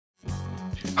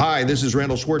Hi, this is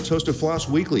Randall Schwartz, host of Floss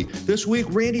Weekly. This week,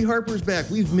 Randy Harper's back.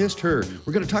 We've missed her.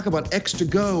 We're going to talk about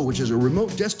X2Go, which is a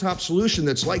remote desktop solution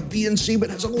that's like VNC, but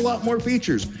has a lot more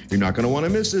features. You're not going to want to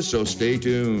miss this, so stay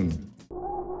tuned.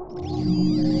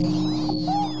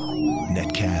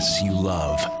 Netcasts you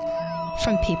love.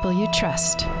 From people you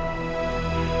trust.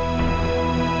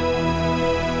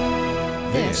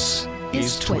 This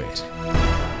is Twit.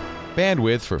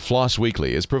 Bandwidth for Floss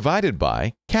Weekly is provided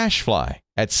by CacheFly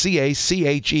at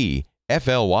CACHEFLY.com.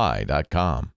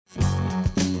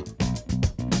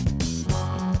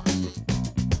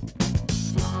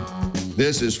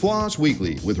 This is Floss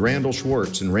Weekly with Randall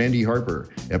Schwartz and Randy Harper.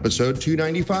 Episode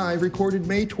 295, recorded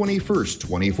May 21st,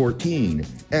 2014.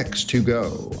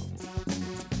 X2Go.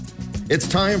 It's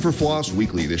time for Floss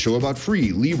Weekly, the show about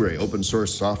free, libre, open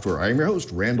source software. I am your host,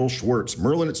 Randall Schwartz,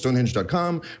 Merlin at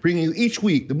Stonehenge.com, bringing you each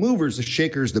week the movers, the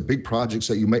shakers, the big projects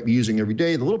that you might be using every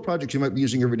day, the little projects you might be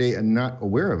using every day and not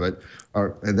aware of it.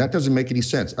 And that doesn't make any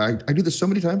sense. I do this so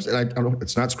many times, and I don't know,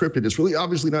 it's not scripted. It's really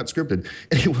obviously not scripted.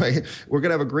 Anyway, we're going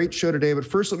to have a great show today, but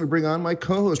first let me bring on my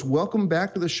co-host. Welcome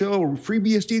back to the show,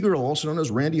 FreeBSD girl, also known as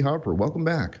Randy Harper. Welcome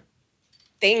back.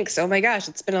 Thanks. Oh my gosh,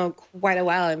 it's been quite a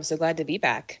while. I'm so glad to be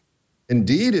back.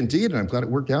 Indeed, and I'm glad it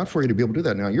worked out for you to be able to do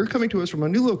that. Now, you're coming to us from a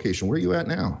new location. Where are you at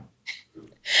now?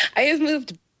 I have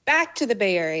moved back to the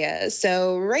Bay Area.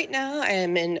 So right now I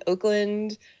am in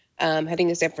Oakland, heading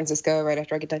to San Francisco right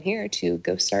after I get done here to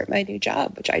go start my new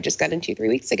job, which I just got into 3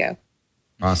 weeks ago.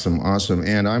 Awesome.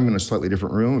 And I'm in a slightly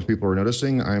different room, if people are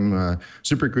noticing. I'm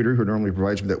ZipRecruiter, who normally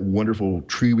provides me that wonderful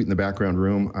tree in the background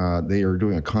room. They are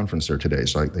doing a conference there today,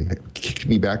 so they kicked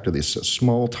me back to this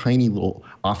small, tiny little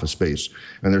office space.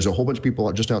 And there's a whole bunch of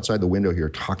people just outside the window here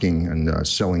talking and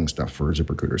selling stuff for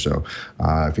ZipRecruiter. So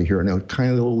if you hear a kind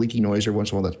of little leaky noise every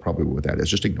once in a while, that's probably what that is.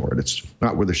 Just ignore it. It's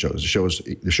not where the show is.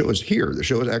 The show is here. The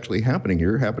show is actually happening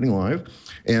here, happening live.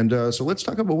 And so let's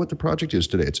talk about what the project is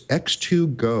today. It's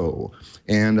X2Go.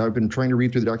 And I've been trying to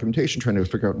read through the documentation, trying to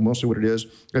figure out mostly what it is.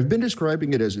 I've been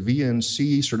describing it as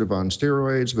VNC sort of on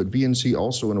steroids, but VNC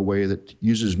also in a way that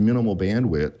uses minimal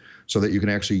bandwidth so that you can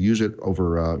actually use it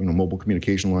over mobile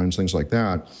communication lines, things like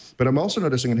that. But I'm also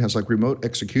noticing it has like remote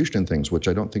execution and things, which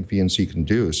I don't think VNC can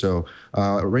do. So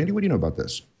Randy, what do you know about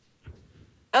this?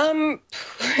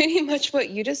 Pretty much what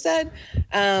you just said.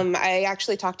 I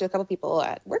actually talked to a couple people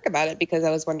at work about it because I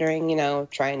was wondering,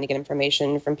 trying to get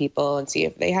information from people and see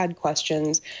if they had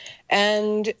questions.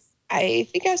 And I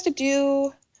think it has to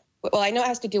do, I know it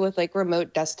has to do with like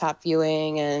remote desktop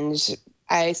viewing, and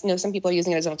I know some people are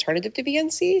using it as an alternative to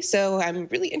VNC. So I'm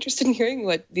really interested in hearing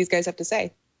what these guys have to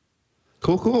say.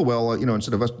 Cool. Well,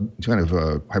 instead of us kind of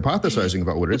hypothesizing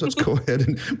about what it is, let's go ahead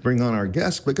and bring on our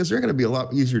guests, because they're going to be a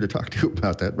lot easier to talk to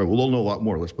about that, but we'll know a lot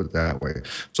more. Let's put it that way.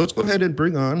 So let's go ahead and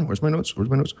bring on, where's my notes?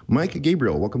 Mike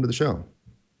Gabriel, welcome to the show.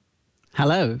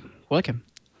 Hello, welcome.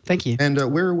 Thank you. And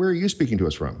where are you speaking to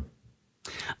us from?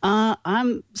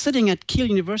 I'm sitting at Kiel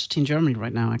University in Germany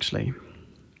right now, actually.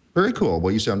 Very cool.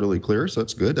 Well, you sound really clear, so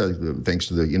that's good. Thanks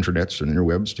to the internets and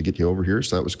interwebs to get you over here,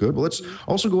 so that was good. But let's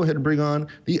also go ahead and bring on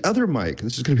the other Mike.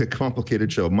 This is going to be a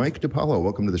complicated show. Mike DiPaolo,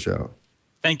 welcome to the show.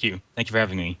 Thank you. Thank you for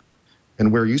having me.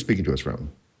 And where are you speaking to us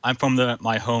from? I'm from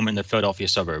my home in the Philadelphia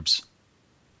suburbs.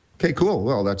 Okay, cool.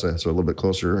 Well, that's a little bit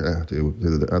closer to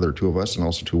the other two of us, and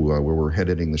also to where we're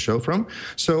heading the show from.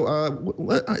 So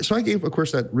I gave, of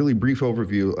course, that really brief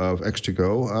overview of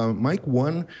X2Go. Mike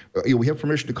 1, we have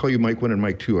permission to call you Mike 1 and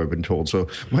Mike 2, I've been told. So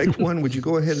Mike 1, would you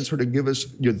go ahead and sort of give us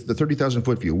the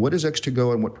 30,000-foot view? What is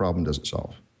X2Go and what problem does it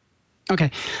solve?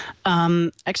 Okay.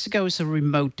 X2Go is a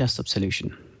remote desktop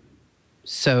solution.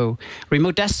 So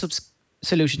remote desktop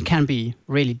solution can be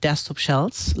really desktop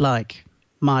shells like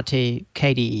Mate,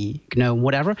 KDE, GNOME,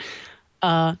 whatever,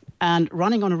 and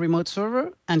running on a remote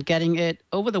server and getting it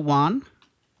over the WAN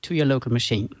to your local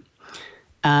machine.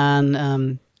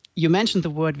 And you mentioned the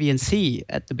word VNC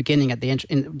at the beginning,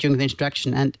 during the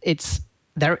introduction, and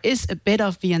there is a bit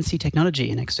of VNC technology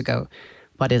in X2Go,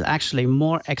 but it's actually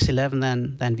more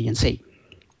X11 than VNC.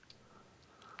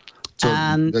 So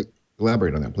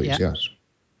elaborate on that, please. Yeah. Yes.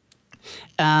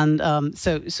 And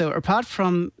so apart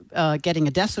from getting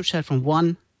a desktop shell from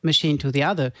one machine to the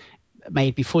other, may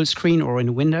it be full screen or in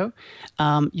a window,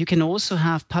 you can also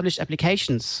have published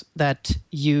applications that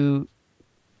you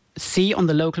see on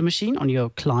the local machine, on your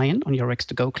client, on your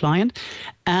X2Go client,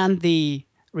 and the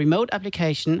remote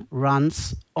application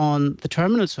runs on the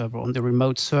terminal server, on the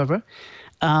remote server.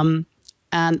 And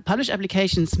published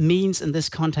applications means in this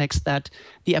context that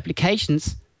the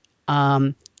applications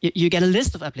you get a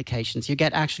list of applications. You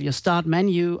get actually a start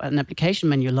menu, an application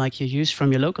menu like you use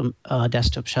from your local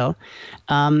desktop shell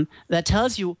that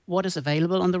tells you what is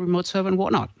available on the remote server and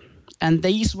what not. and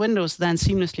these windows then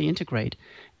seamlessly integrate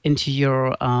into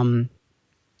your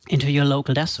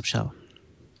local desktop shell.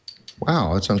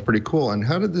 Wow, that sounds pretty cool. And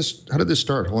how did this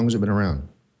start? How long has it been around?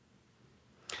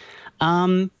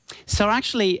 So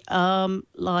actually,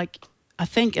 I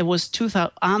think it was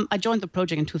 2000. I joined the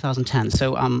project in 2010,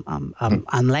 so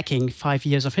I'm lacking 5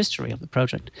 years of history of the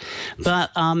project.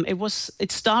 But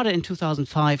it started in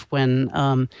 2005 when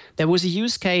there was a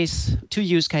two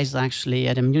use cases actually,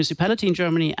 at a municipality in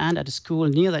Germany and at a school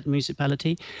near that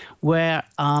municipality, where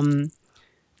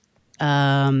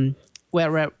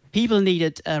people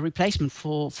needed a replacement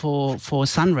for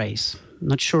sun rays. I'm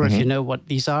not sure if you know what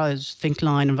these are. It's thin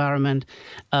client environment,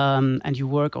 and you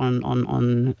work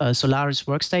on Solaris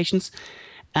workstations,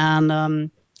 and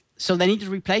so they needed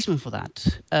a replacement for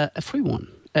that, a free one,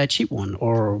 a cheap one,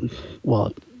 or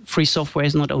free software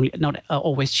is not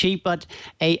always cheap, but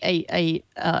a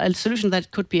solution that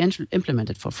could be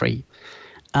implemented for free.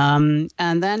 And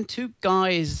then two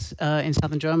guys in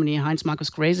southern Germany, Heinz Markus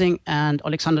Gresing and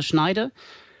Alexander Schneider,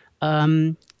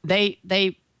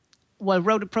 they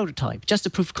wrote a prototype, just a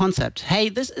proof of concept. Hey,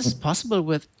 this is possible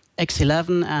with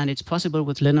X11 and it's possible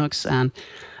with Linux. And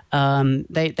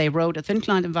they wrote a thin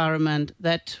client environment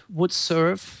that would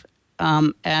serve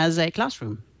as a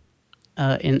classroom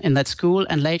in that school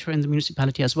and later in the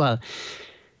municipality as well.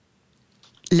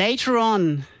 Later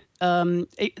on,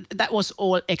 that was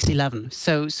all X11.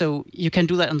 So you can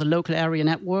do that on the local area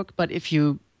network, but if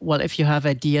you have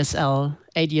a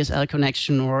ADSL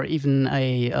connection or even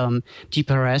a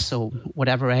GPRS or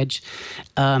whatever edge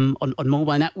on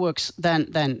mobile networks, then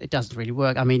it doesn't really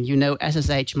work. I mean,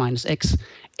 SSH -X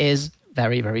is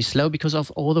very, very slow because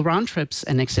of all the round trips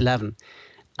in X11.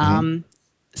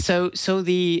 So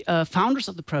the founders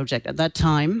of the project at that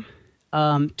time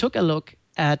took a look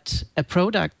at a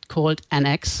product called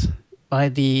NX by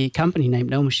the company named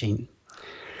No Machine.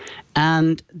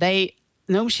 And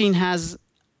No Machine has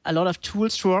a lot of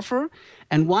tools to offer,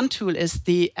 and one tool is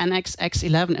the NX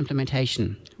X11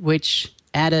 implementation, which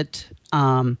added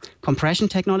compression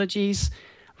technologies,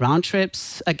 round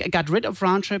trips, got rid of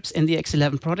round trips in the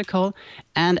X11 protocol,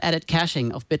 and added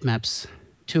caching of bitmaps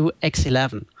to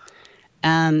X11.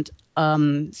 And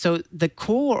so the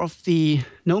core of the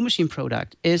No Machine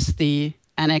product is the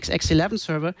NX X11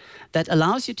 server that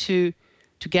allows you to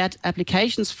get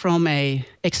applications from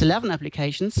X11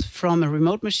 applications from a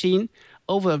remote machine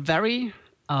over a very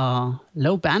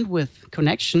low bandwidth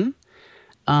connection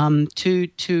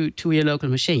to your local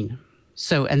machine.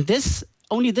 So, and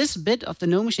only this bit of the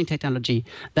No Machine technology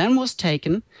then was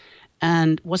taken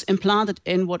and was implanted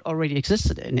in what already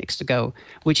existed in X2Go,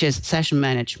 which is session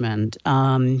management,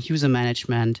 user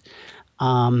management,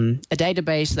 a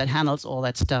database that handles all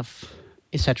that stuff,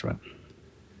 etc.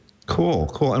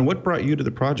 Cool. And what brought you to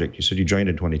the project? You said you joined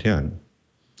in 2010.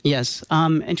 Yes,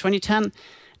 in 2010.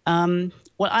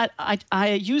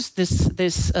 I used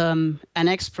this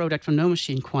NX product from No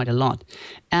Machine quite a lot,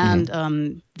 and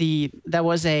there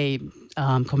was a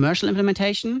commercial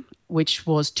implementation which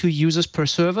was 2 users per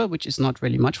server, which is not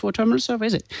really much for a terminal server,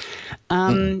 is it?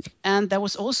 And there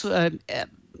was also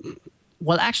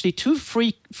actually 2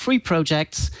 free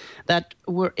projects that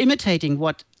were imitating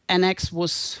what NX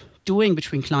was doing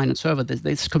between client and server.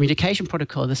 This communication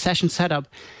protocol, the session setup.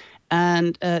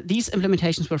 And these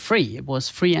implementations were free. It was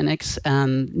FreeNX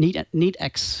and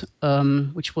NeatX,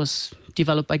 which was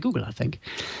developed by Google, I think.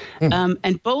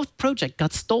 And both projects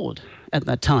got stalled at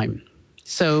that time.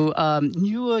 So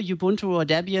newer Ubuntu or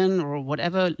Debian or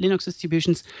whatever Linux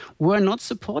distributions were not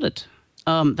supported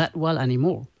that well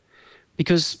anymore.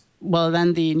 Because,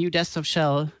 then the new desktop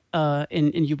shell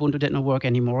in Ubuntu did not work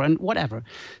anymore and whatever.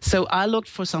 So I looked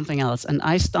for something else and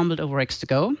I stumbled over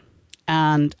X2Go.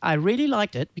 And I really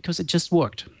liked it because it just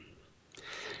worked.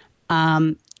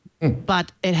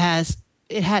 But it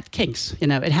had kinks,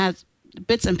 it had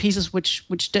bits and pieces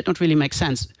which did not really make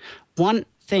sense. One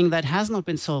thing that has not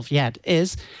been solved yet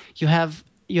is you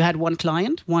had one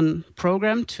client, one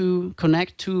program to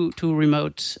connect to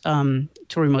remote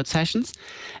sessions,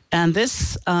 and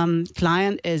this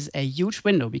client is a huge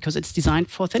window because it's designed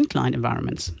for thin client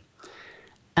environments,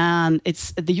 and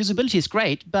the usability is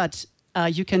great, but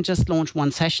you can just launch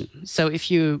one session. So if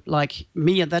you, like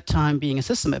me at that time being a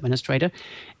system administrator,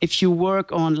 if you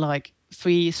work on like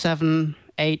 3, 7,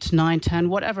 8, 9, 10,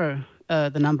 whatever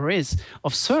the number is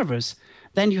of servers,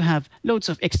 then you have loads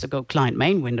of X2Go client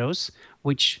main windows,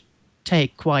 which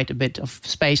take quite a bit of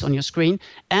space on your screen.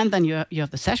 And then you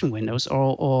have the session windows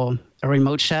or a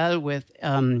remote shell with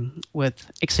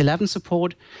X11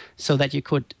 support so that you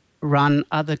could run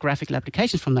other graphical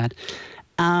applications from that.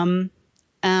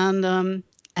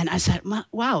 And I said,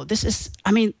 wow, this is,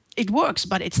 it works,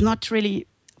 but it's not really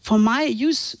for my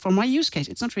use case.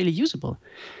 It's not really usable,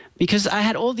 because I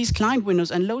had all these client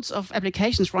windows and loads of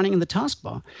applications running in the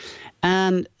taskbar,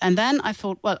 and then I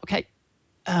thought, well, okay,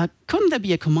 couldn't there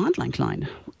be a command line client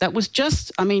that was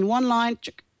just, one line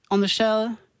on the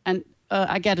shell, and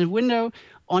I get a window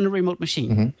on a remote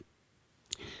machine.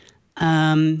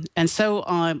 And so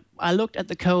I looked at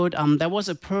the code. There was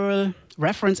a Perl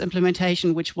reference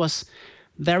implementation, which was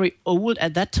very old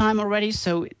at that time already,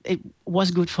 so it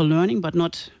was good for learning, but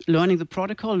not learning the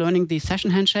protocol, learning the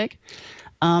session handshake.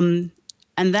 And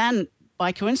then,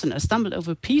 by coincidence, I stumbled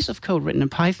over a piece of code written in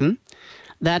Python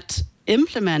that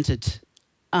implemented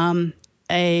an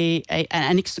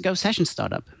X2Go session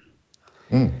startup.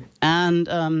 And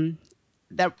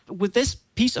that with this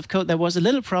piece of code, there was a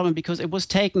little problem because it was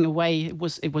taken away. It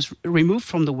was removed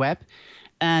from the web,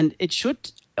 and it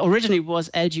should originally was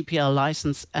LGPL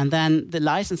license, and then the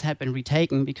license had been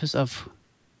retaken because of.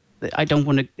 I don't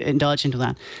want to indulge into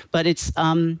that, but it's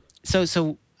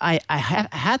so I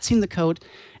had seen the code,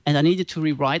 and I needed to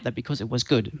rewrite that because it was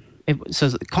good. So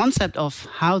the concept of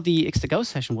how the X2Go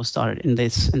session was started in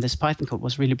this Python code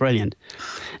was really brilliant.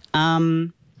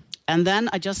 And then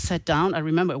I just sat down. I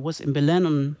remember it was in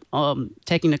Berlin on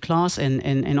taking a class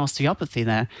in osteopathy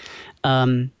there.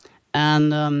 I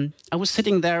was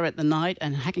sitting there at the night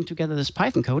and hacking together this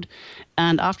Python code.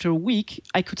 And after a week,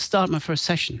 I could start my first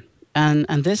session.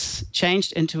 And this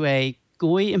changed into a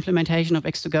GUI implementation of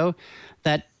X2Go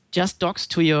that just docks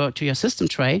to your system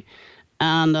tray.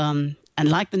 And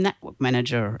like the network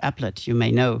manager applet, you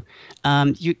may know,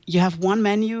 you have one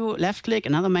menu, left click,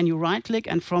 another menu, right click,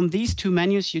 and from these two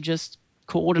menus, you just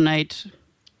coordinate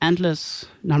endless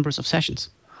numbers of sessions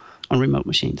on remote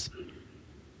machines.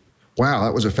 Wow,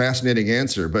 that was a fascinating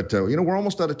answer. But, we're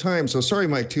almost out of time. So sorry,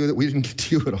 Mike, too, that we didn't get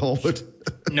to you at all. But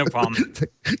no problem.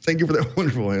 Thank you for that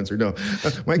wonderful answer. No,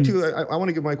 Mike, too, I want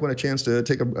to give Mike a chance to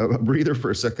take a breather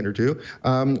for a second or two.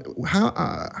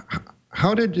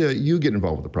 How did you get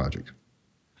involved with the project?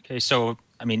 Okay, so,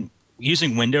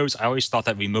 using Windows, I always thought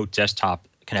that remote desktop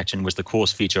connection was the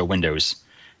coolest feature of Windows.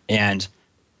 And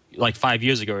like 5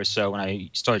 years ago or so, when I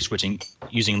started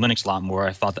using Linux a lot more,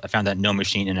 I found that no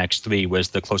machine in X3 was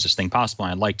the closest thing possible,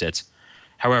 and I liked it.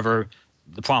 However,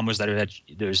 the problem was that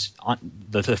there's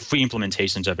the free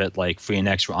implementations of it, like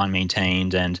FreeNX, were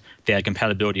unmaintained, and they had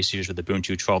compatibility issues with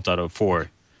Ubuntu 12.04.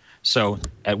 So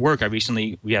at work,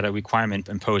 we had a requirement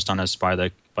imposed on us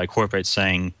by corporate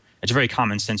saying, it's a very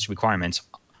common sense requirement,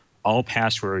 all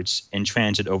passwords in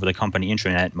transit over the company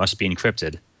intranet must be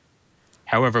encrypted.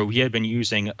 However, we had been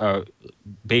using a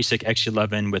basic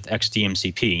X11 with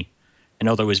XDMCP, and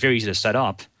although it was very easy to set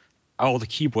up, all the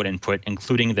keyboard input,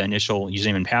 including the initial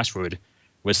username and password,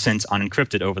 was sent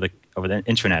unencrypted over the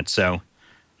intranet. So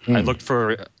I looked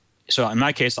for. So in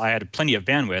my case, I had plenty of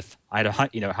bandwidth. I had a high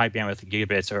bandwidth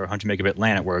gigabits or 100 megabit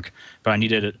LAN at work, but I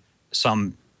needed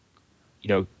some,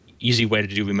 easy way to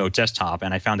do remote desktop,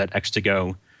 and I found that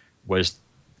X2Go was,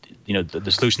 the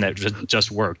solution that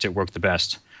just worked. It worked the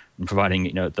best in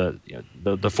providing,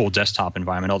 the full desktop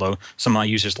environment. Although some of my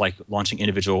users like launching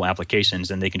individual applications,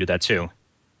 and they can do that too.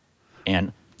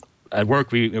 And at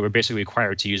work, we were basically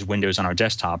required to use Windows on our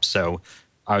desktop, so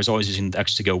I was always using the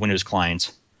X2Go Windows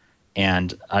client.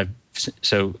 And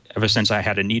so ever since I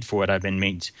had a need for it, I've been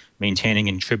maintaining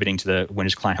and contributing to the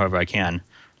Windows client however I can.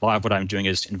 A lot of what I'm doing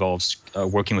involves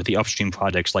working with the upstream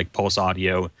projects like Pulse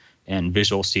Audio and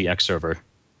Visual C X Server.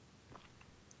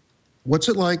 What's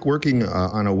it like working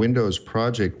on a Windows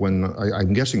project when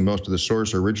I'm guessing most of the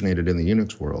source originated in the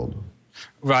Unix world?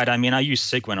 Right. I use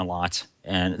Cygwin a lot,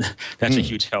 and that's a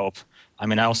huge help. I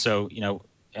also,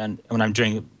 and when I'm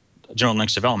doing general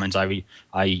Linux development, I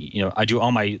do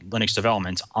all my Linux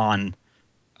development on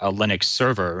a Linux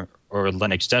server or a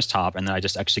Linux desktop, and then I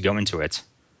just actually go into it.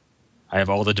 I have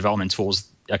all the development tools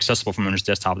accessible from Windows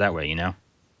desktop that way,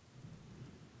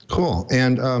 Cool.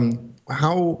 And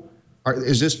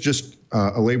is this just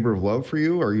a labor of love for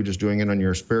you? Are you just doing it on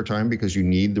your spare time because you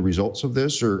need the results of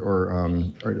this,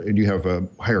 or do you have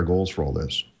higher goals for all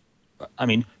this?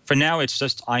 For now, it's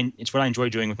what I enjoy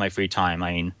doing with my free time.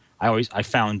 I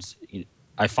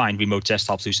find remote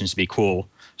desktop solutions to be cool,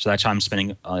 so that's why I'm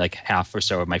spending like half or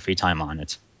so of my free time on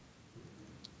it.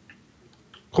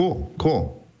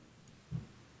 Cool.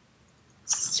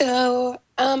 So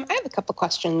I have a couple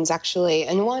questions, actually.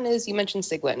 And one is, you mentioned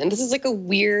Cygwin. And this is like a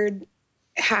weird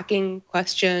hacking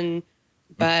question,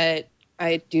 but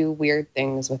I do weird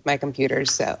things with my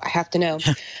computers, so I have to know.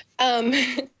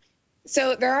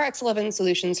 So there are X11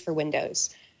 solutions for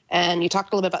Windows. And you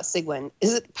talked a little bit about Cygwin.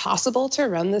 Is it possible to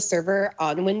run the server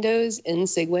on Windows in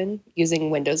Cygwin using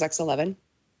Windows X11?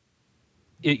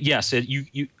 Yes, no,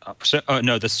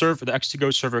 the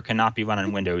X2Go server cannot be run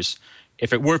on Windows.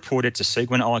 If it were ported to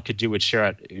Cygwin, all it could do would share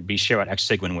at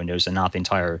X-Cygwin Windows and not the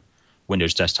entire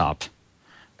Windows desktop.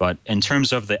 But in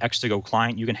terms of the X2Go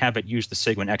client, you can have it use the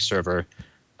Cygwin X server.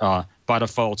 By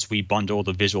default, we bundle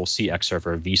the Visual C X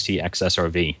server,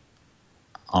 VCXSRV.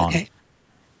 Okay.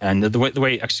 And the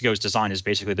way X2Go is designed is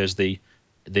basically there's the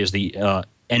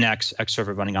NX X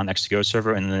server running on the X2Go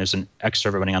server, and then there's an X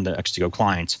server running on the X2Go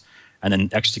client. And then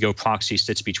X2Go proxy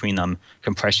sits between them,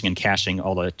 compressing and caching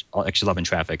all X11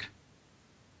 traffic.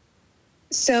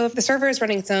 So if the server is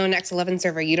running its own X11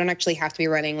 server, you don't actually have to be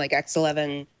running like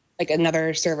X11, like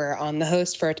another server on the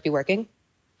host for it to be working?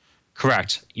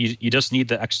 Correct. You just need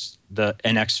the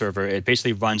NX server. It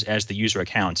basically runs as the user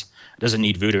account. It doesn't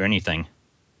need root or anything.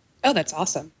 Oh, that's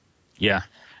awesome. Yeah.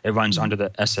 It runs under the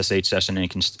SSH session,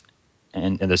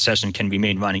 and the session can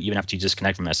remain running even after you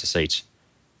disconnect from SSH.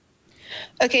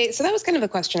 Okay, so that was kind of a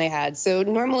question I had. So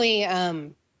normally,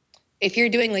 if you're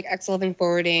doing like X11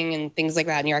 forwarding and things like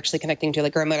that, and you're actually connecting to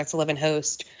like a remote X11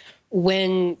 host,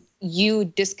 when you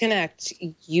disconnect,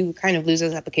 you kind of lose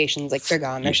those applications. Like they're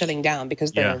gone, they're shutting down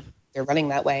because they're running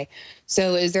that way.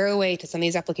 So is there a way to send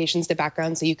these applications to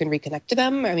background so you can reconnect to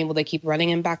them? I mean, will they keep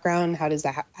running in background? How does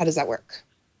that work?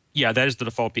 Yeah, that is the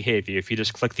default behavior. If you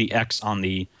just click the X on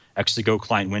the X2Go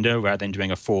client window rather than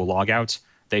doing a full logout,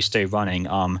 they stay running.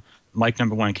 Mike,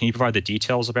 number one, can you provide the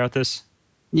details about this?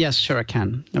 Yes, sure, I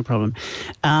can. No problem.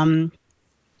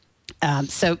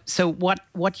 So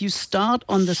what you start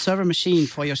on the server machine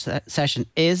for your session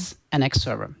is an X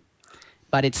server,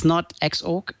 but it's not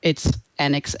Xorg, it's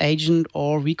NX agent,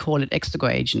 or we call it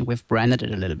X2Go agent. We've branded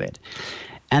it a little bit.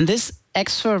 And this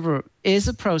X server is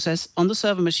a process on the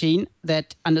server machine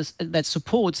that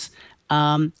supports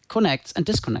connects and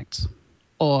disconnects,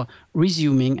 or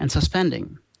resuming and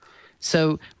suspending.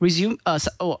 So you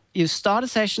start a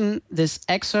session, this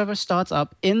X server starts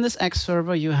up. In this X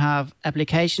server, you have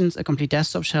applications, a complete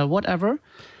desktop shell, whatever.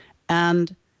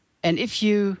 And if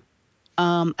you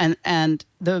and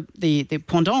the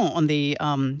pendant on the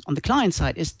client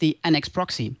side is the NX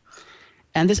proxy.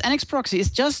 And this NX proxy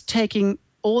is just taking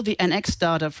all the NX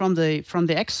data from the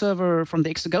X server, from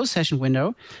the X2Go session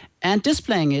window, and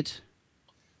displaying it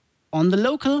on the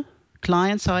local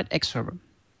client-side X server.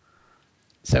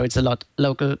 So it's a lot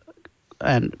local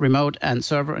and remote and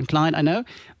server and client, I know,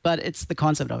 but it's the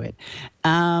concept of it.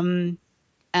 And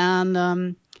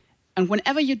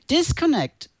whenever you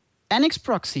disconnect NX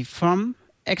proxy from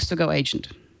X2Go agent,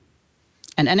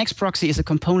 and NX proxy is a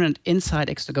component inside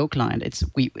X2Go client.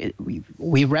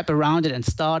 We wrap around it and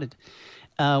start it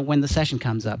when the session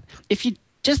comes up. If you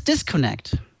just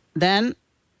disconnect, then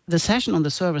the session on the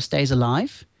server stays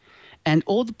alive, and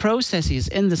all the processes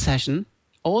in the session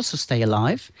also stay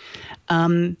alive,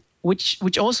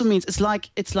 which also means it's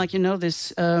like this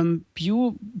I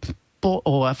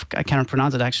cannot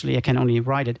pronounce it actually. I can only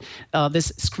write it.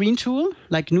 This screen tool,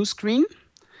 like new screen.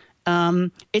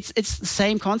 It's the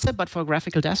same concept, but for a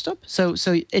graphical desktop. So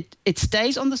it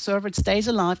stays on the server, it stays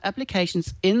alive.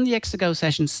 Applications in the X2Go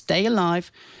session stay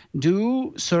alive,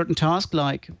 do certain tasks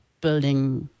like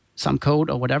building some code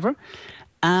or whatever,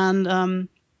 and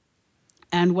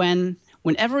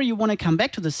whenever you want to come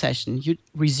back to the session, you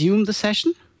resume the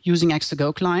session using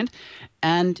X2Go client,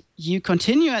 and you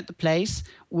continue at the place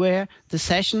where the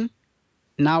session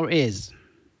now is.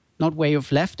 Not where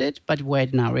you've left it, but where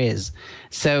it now is.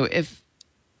 So if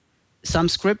some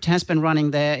script has been running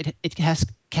there, it has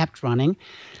kept running.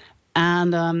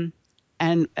 And a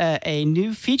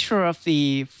new feature of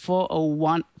the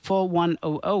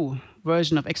 4.1.0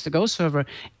 version of X2Go server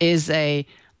is a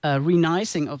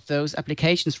renicing of those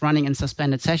applications running in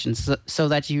suspended sessions, so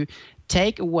that you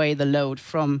take away the load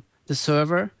from the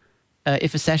server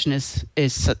if a session is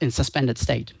in suspended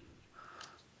state.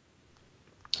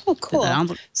 Oh, cool.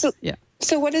 So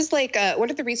what is what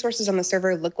do the resources on the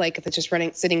server look like if it's just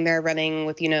sitting there running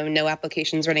with no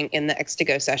applications running in the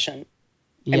X2Go session?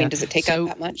 I mean, does it take up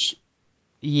that much?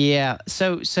 Yeah.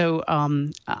 So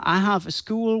I have a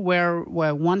school where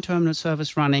one terminal server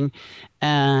is running,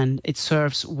 and it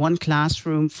serves one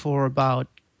classroom for about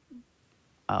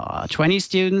 20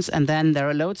 students, and then there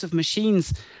are loads of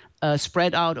machines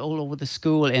spread out all over the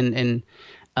school in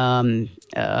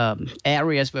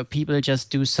areas where people just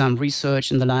do some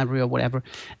research in the library or whatever.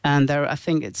 And I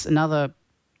think it's another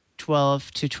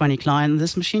 12 to 20 clients.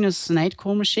 This machine is an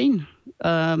 8-core machine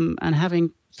and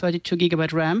having 32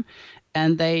 gigabyte RAM.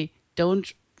 And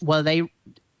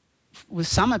with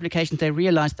some applications, they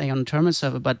realize they're on a terminal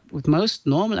server, but with most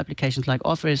normal applications like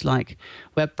Office, like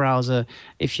web browser,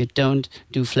 if you don't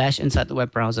do Flash inside the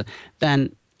web browser,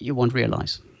 then you won't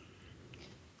realize.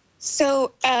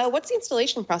 So what's the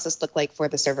installation process look like for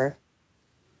the server?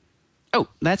 Oh,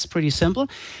 that's pretty simple.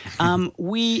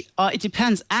 It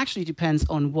depends. Actually, depends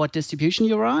on what distribution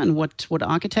you are and what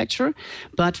architecture.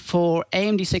 But for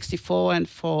AMD 64 and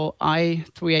for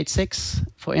i386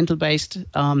 for Intel-based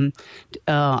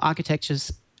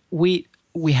architectures, we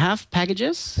have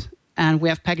packages. And we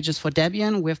have packages for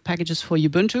Debian. We have packages for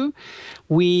Ubuntu.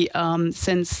 We,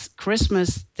 since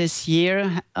Christmas this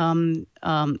year,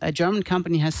 a German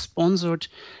company has sponsored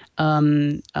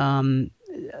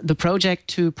the project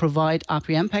to provide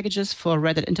RPM packages for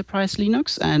Red Hat Enterprise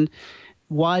Linux. And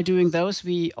while doing those,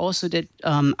 we also did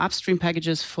upstream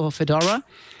packages for Fedora.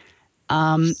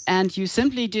 And you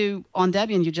simply do, on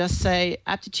Debian, you just say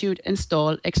aptitude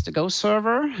install X2Go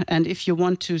server. And if you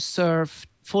want to serve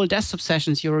full desktop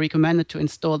sessions, you're recommended to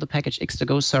install the package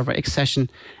X2Go server X-Session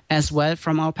as well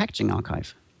from our packaging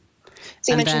archive.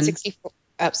 So you mentioned 64.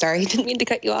 Oh, sorry, didn't mean to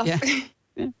cut you off.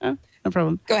 Yeah, no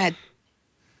problem. Go ahead.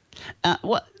 I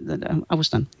was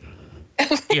done.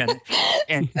 Yeah.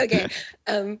 Okay.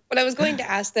 What I was going to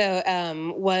ask though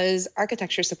was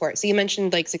architecture support. So you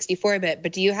mentioned like 64-bit,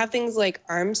 but do you have things like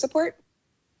ARM support?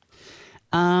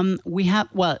 We have,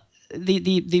 well,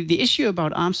 the issue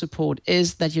about ARM support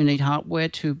is that you need hardware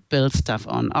to build stuff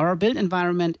on. Our build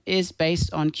environment is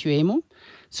based on QEMU,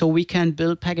 so we can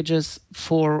build packages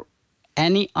for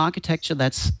any architecture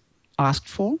that's asked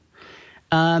for.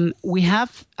 We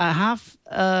have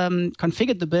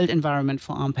configured the build environment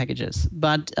for ARM packages,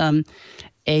 but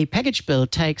a package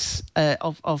build takes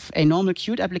of a normal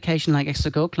Qt application like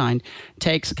X2Go client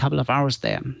takes a couple of hours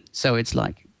there. So it's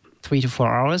like 3 to 4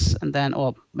 hours, and then,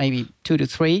 or maybe 2 to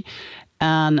 3,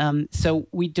 and so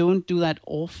we don't do that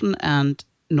often, and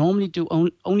normally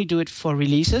only do it for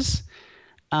releases.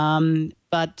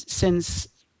 But since,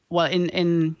 well,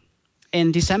 in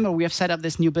December we have set up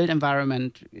this new build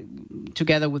environment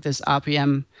together with this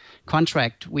RPM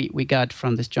contract we got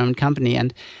from this German company,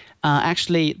 and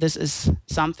actually this is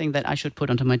something that I should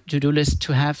put onto my to-do list,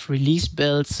 to have release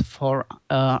builds for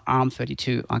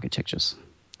ARM32 architectures.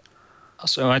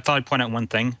 So I thought I'd point out one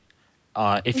thing.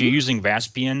 If you're using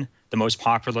Raspbian, the most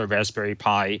popular Raspberry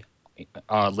Pi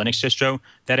Linux distro,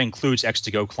 that includes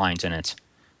X2Go client in it.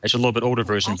 It's a little bit older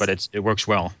version, but it works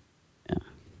well. Yeah.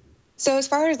 So as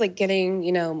far as like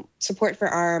getting, support for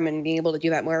ARM and being able to do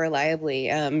that more reliably,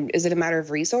 is it a matter of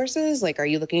resources? Like, are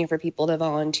you looking for people to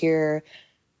volunteer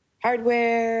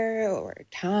hardware or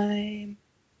time?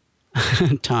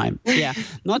 Time, yeah,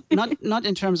 not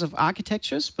in terms of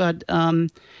architectures, but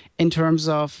in terms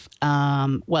of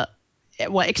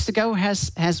X2Go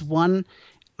has one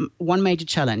major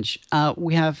challenge.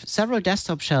 We have several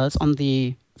desktop shells on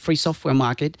the free software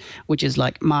market, which is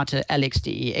like Mate,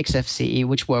 LXDE, XFCE,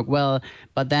 which work well,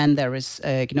 but then there is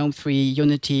GNOME 3,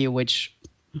 Unity, which,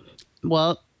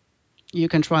 well, you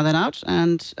can try that out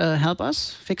and help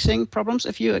us fixing problems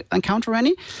if you encounter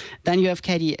any. Then you have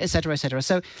KDE, etc., etc.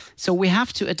 So we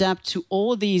have to adapt to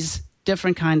all these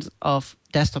different kinds of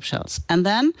desktop shells. And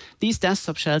then these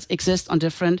desktop shells exist on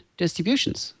different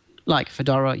distributions, like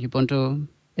Fedora, Ubuntu,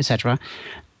 etc.,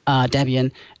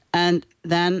 Debian. And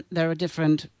then there are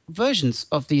different versions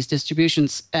of these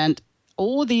distributions. And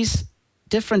all these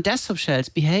different desktop shells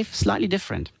behave slightly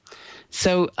different.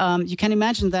 So you can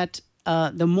imagine that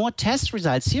the more test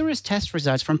results, serious test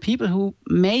results from people who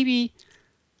maybe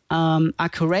are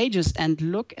courageous and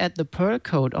look at the Perl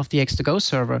code of the X2Go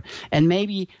server and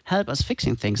maybe help us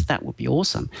fixing things, that would be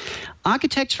awesome.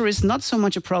 Architecture is not so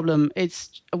much a problem.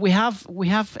 We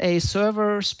have a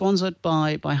server sponsored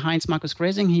by Heinz Markus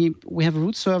Gräsing. We have a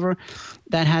root server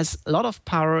that has a lot of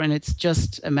power, and it's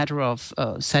just a matter of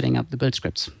setting up the build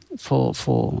scripts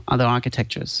for other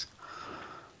architectures.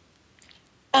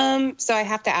 So I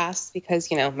have to ask because,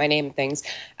 my name and things.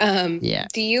 Yeah.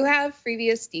 Do you have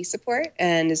FreeBSD support?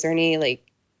 And is there any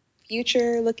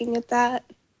future looking at that?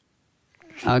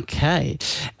 Okay.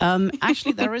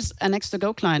 Actually, there is an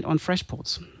X2Go client on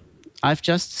FreshPorts. I've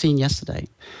just seen yesterday.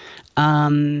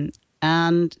 And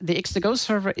the X2Go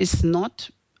server is not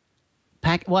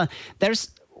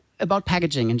there's about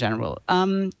packaging in general.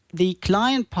 The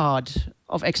client part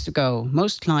of X2Go,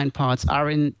 most client parts are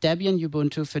in Debian,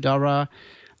 Ubuntu, Fedora,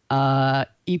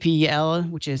 EPEL,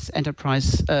 which is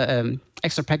enterprise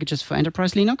extra packages for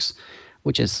enterprise Linux,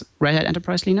 which is Red Hat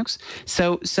Enterprise Linux.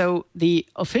 So the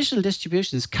official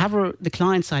distributions cover the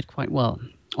client side quite well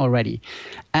already.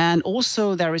 And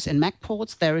also there is in Mac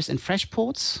ports, there is in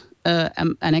FreshPorts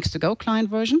an X2Go client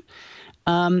version,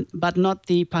 but not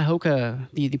the Pyhoka,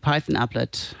 the Python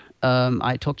applet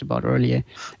I talked about earlier.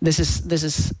 This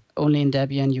is only in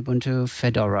Debian, Ubuntu,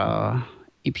 Fedora,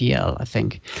 EPL, I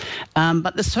think.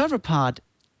 But the server part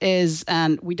is,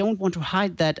 and we don't want to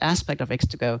hide that aspect of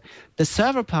X2Go, the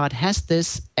server part has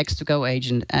this X2Go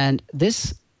agent, and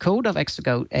this code of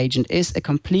X2Go agent is a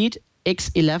complete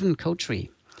X11 code tree,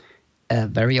 a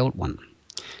very old one.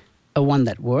 A one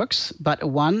that works, but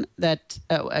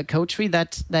a code tree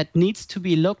that needs to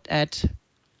be looked at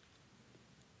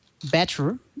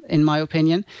better, in my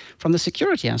opinion, from the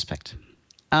security aspect.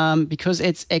 Because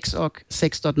it's XORG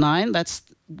 6.9, that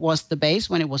was the base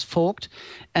when it was forked,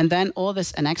 and then all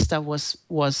this NX stuff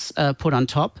was put on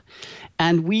top.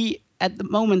 And we, at the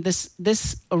moment,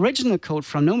 this original code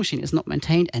from No Machine is not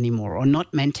maintained anymore, or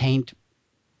not maintained.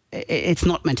 It's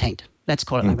not maintained. Let's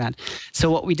call it like that. So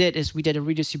what we did is we did a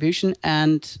redistribution,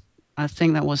 and I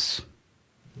think that was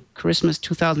Christmas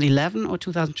 2011 or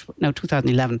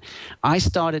 2011. I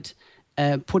started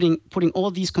putting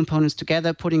all these components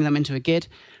together, putting them into a Git,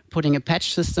 putting a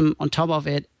patch system on top of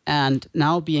it, and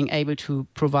now being able to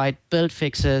provide build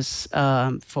fixes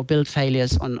for build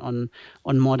failures on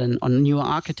newer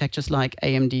architectures like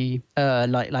AMD,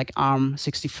 like ARM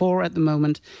 64 at the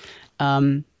moment.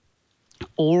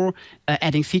 Or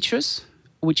adding features,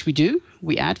 which we do.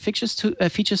 We add features to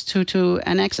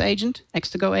NX agent,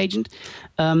 X2Go agent,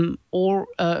 or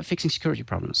fixing security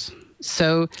problems.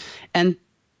 So, and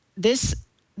this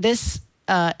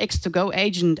X2Go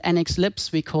agent, NX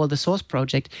libs, we call the source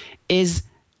project, is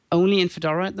only in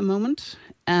Fedora at the moment.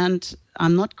 And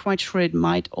I'm not quite sure it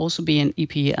might also be in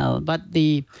EPEL, but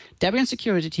the Debian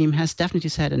security team has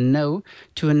definitely said a no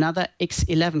to another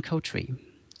X11 code tree,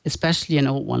 especially an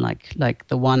old one like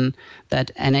the one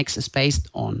that NX is based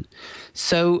on.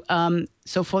 So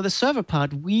so for the server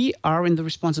part, we are in the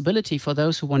responsibility for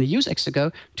those who want to use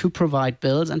X2Go to provide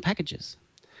builds and packages.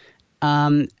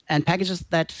 And packages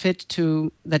that fit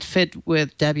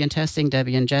with Debian testing,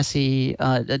 Debian Jessie,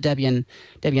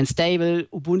 Debian stable,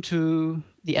 Ubuntu,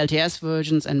 the LTS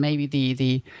versions, and maybe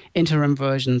the interim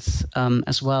versions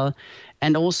as well.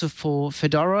 And also for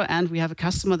Fedora, and we have a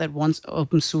customer that wants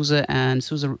OpenSUSE and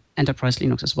SUSE Enterprise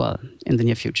Linux as well in the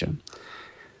near future.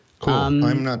 Cool.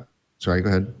 I'm not, sorry, go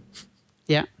ahead.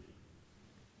 Yeah.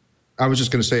 I was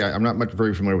just going to say I'm not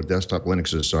very familiar with desktop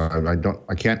Linuxes, so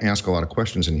I can't ask a lot of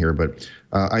questions in here. But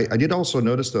I did also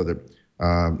notice though that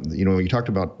you talked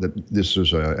about that this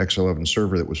was a X11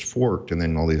 server that was forked, and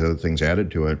then all these other things added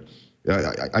to it.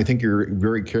 I think you're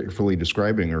very carefully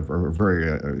describing, or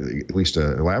very at least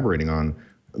elaborating on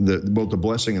both the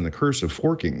blessing and the curse of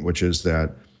forking, which is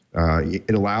that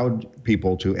it allowed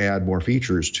people to add more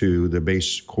features to the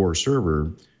base core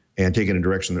server and take it in a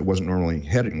direction that wasn't normally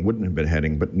heading, wouldn't have been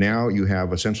heading. But now you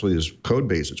have essentially this code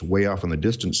base that's way off in the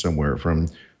distance somewhere from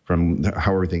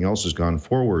how everything else has gone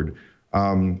forward.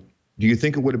 Do you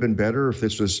think it would have been better if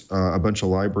this was a bunch of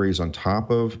libraries on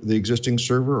top of the existing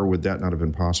server, or would that not have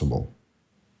been possible?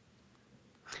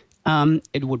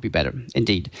 It would be better,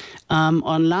 indeed.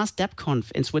 On last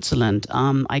DebConf in Switzerland,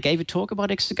 I gave a talk about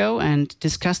X2Go and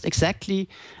discussed exactly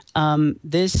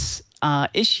this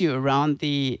issue around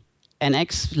the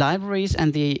NX libraries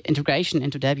and the integration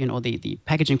into Debian, or the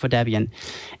packaging for Debian.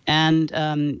 And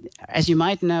as you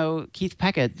might know, Keith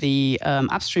Packard, the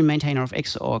upstream maintainer of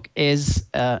Xorg, is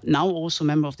now also a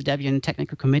member of the Debian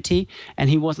Technical Committee, and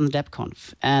he was on the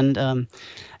DebConf. And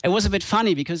it was a bit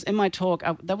funny because in my talk,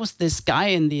 there was this guy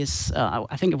in this,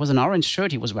 I think it was an orange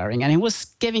shirt he was wearing, and he was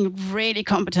giving really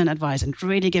competent advice and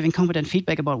really giving competent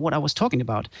feedback about what I was talking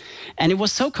about. And it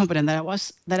was so competent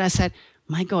that I said,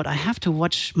 my God, I have to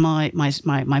watch my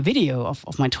video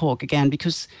of my talk again,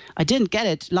 because I didn't get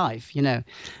it live,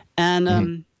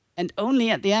 And and only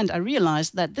at the end I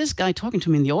realized that this guy talking to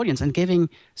me in the audience and giving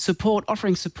support,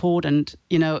 offering support, and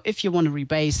if you want to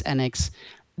rebase NX,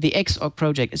 the Xorg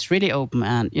project is really open,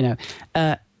 and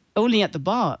only at the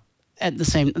bar at the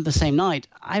same night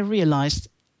I realized,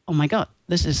 oh my God,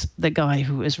 this is the guy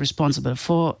who is responsible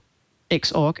for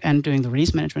Xorg and doing the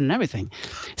release management and everything.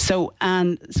 So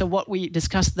what we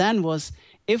discussed then was,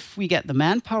 if we get the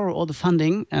manpower or the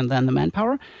funding and then the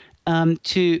manpower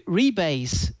to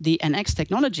rebase the NX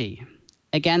technology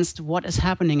against what is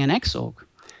happening in Xorg,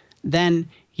 then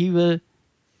he will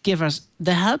give us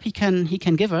the help he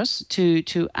can give us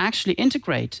to actually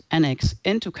integrate NX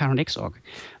into current Xorg.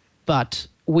 But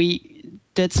we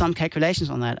did some calculations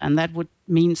on that, and that would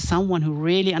mean someone who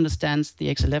really understands the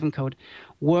X11 code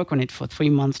work on it for 3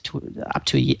 months to up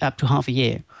to half a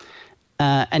year,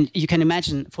 and you can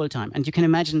imagine full time. And you can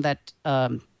imagine that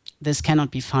this cannot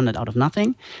be funded out of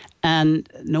nothing, and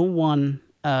no one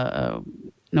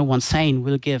sane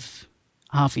will give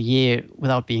half a year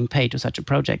without being paid to such a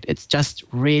project. It's just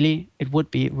really, it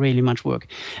would be really much work.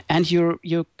 And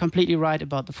you're completely right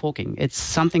about the forking. It's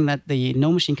something that the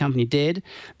No Machine company did,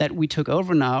 that we took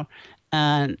over now.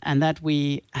 and that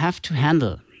we have to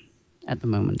handle at the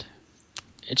moment.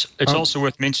 It's also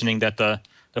worth mentioning that the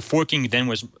forking then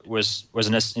was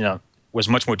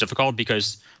much more difficult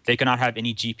because they cannot have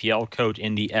any GPL code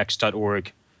in the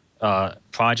X.org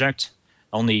project,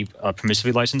 only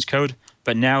permissively licensed code.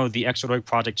 But now the X.org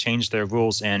project changed their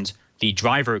rules, and the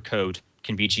driver code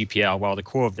can be GPL, while the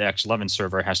core of the X11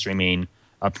 server has to remain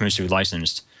permissively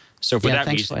licensed. So for that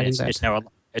reason,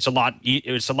 it's a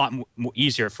lot more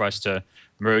easier for us to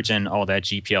merge in all that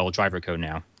GPL driver code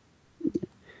now.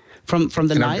 From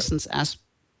the license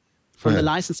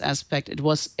aspect, it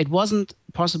wasn't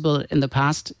possible in the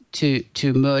past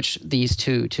to merge these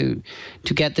two to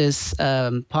get this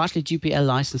partially GPL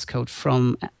license code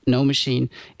from no machine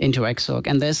into Xorg,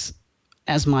 and this,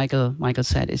 as Michael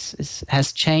said,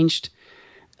 has changed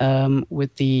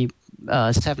with the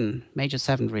major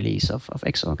 7 release of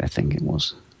Xorg. I think it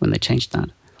was when they changed that.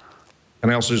 And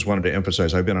I also just wanted to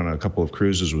emphasize, I've been on a couple of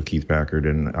cruises with Keith Packard,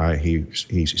 and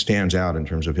he stands out in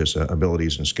terms of his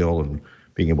abilities and skill and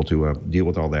being able to deal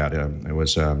with all that. I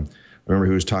remember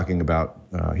he was talking about,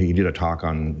 he did a talk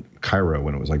on Cairo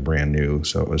when it was like brand new,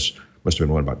 so it must have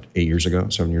been, about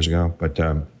 7 years ago. But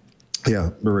yeah,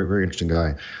 very, very interesting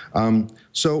guy.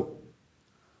 So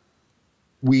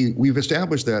we've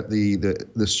established that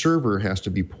the server has to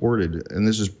be ported, and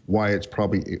this is why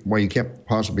why you can't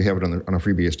possibly have it on a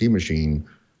FreeBSD machine,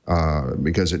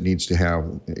 because it needs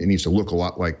to look a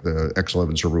lot like the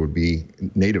X11 server would be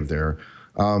native there.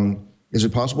 Is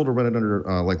it possible to run it under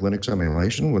like Linux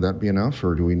emulation? Would that be enough,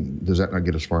 or does that not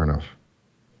get us far enough?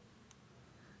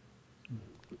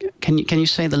 Can you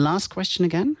say the last question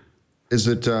again? Is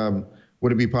it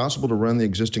would it be possible to run the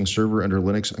existing server under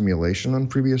Linux emulation on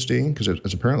FreeBSD?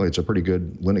 Because apparently it's a pretty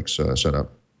good Linux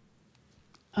setup.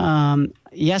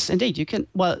 Yes, indeed. You can.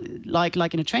 Well, like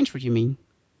in a change root, you mean?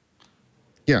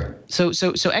 Yeah. So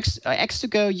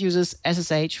X2Go uses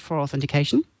SSH for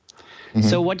authentication. Mm-hmm.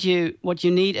 So what you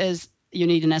need is you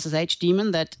need an SSH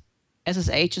daemon that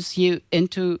SSHs you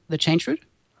into the change root,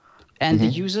 and the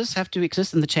users have to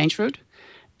exist in the change root,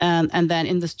 and then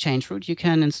in this change root you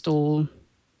can install.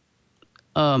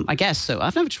 I guess so.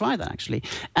 I've never tried that actually.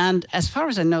 And as far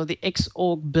as I know, the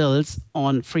Xorg builds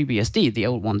on FreeBSD, the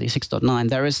old one, the 6.9.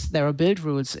 There are build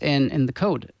rules in the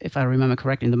code, if I remember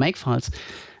correctly, in the make files.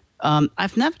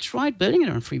 I've never tried building it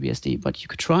on FreeBSD, but you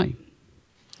could try.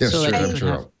 Yes, so I'm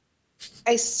sure.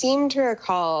 I seem to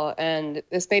recall, and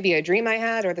this may be a dream I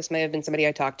had, or this may have been somebody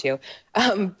I talked to,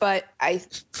 but I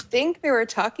think they were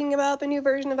talking about the new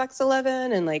version of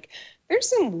X11, and there's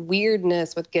some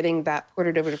weirdness with getting that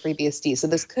ported over to FreeBSD. So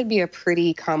this could be a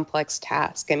pretty complex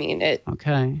task. I mean,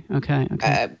 Okay.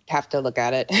 Have to look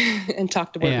at it and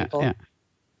talk to more people. Yeah.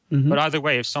 Mm-hmm. But either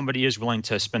way, if somebody is willing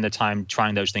to spend the time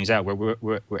trying those things out,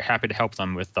 we're happy to help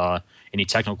them with any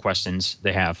technical questions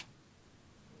they have.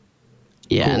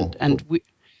 Yeah, cool. and we.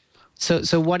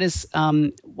 So what is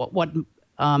when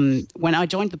I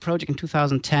joined the project in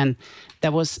 2010,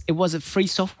 it was a free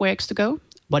software X2Go,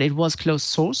 but it was closed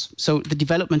source. So the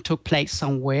development took place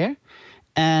somewhere,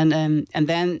 and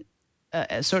then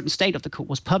a certain state of the code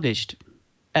was published,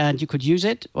 and you could use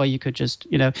it, or you could just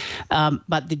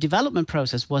but the development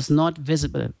process was not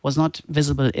visible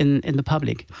in the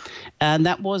public, and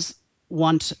that was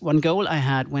one goal I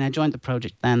had when I joined the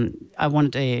project. Then I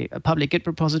wanted a public Git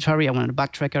repository, I wanted a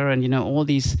bug tracker, and all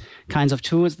these kinds of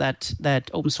tools that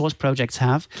open source projects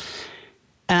have,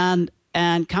 and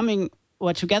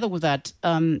together with that,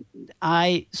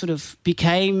 I sort of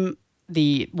became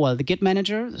the Git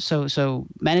manager, so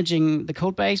managing the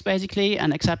code base basically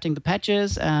and accepting the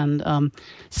patches, and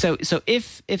so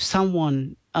if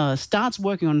someone starts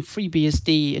working on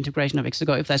FreeBSD integration of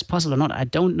X2Go, if that's possible or not, I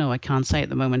don't know. I can't say at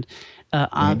the moment.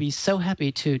 I'll be so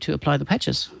happy to apply the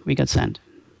patches we got sent.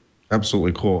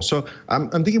 Absolutely cool. So I'm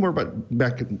thinking more about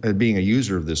back at being a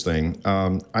user of this thing.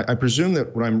 I presume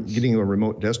that when I'm getting a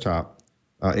remote desktop,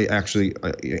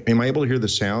 am I able to hear the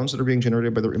sounds that are being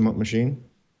generated by the remote machine?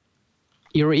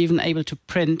 You're even able to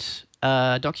print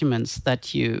documents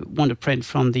that you want to print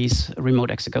from these remote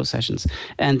X2Go sessions.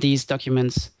 And these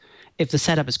documents, if the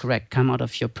setup is correct, come out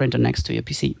of your printer next to your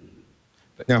PC.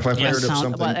 Now, if I fired up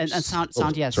something... Well, and sound,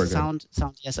 yes. Sound,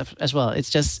 yes, as well.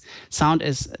 It's just, sound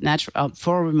is natural.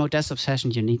 For a remote desktop session,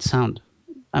 you need sound.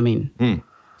 I mean,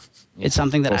 it's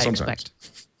something that I expect.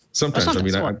 Sometimes. I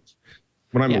mean,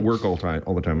 when I'm at work all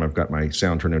the time, I've got my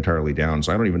sound turned entirely down.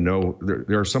 So I don't even know.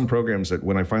 There are some programs that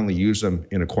when I finally use them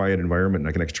in a quiet environment and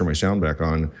I can actually turn my sound back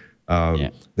on,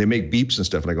 they make beeps and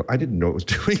stuff. And I go, I didn't know it was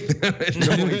doing that. I had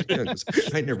no idea.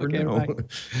 I never know.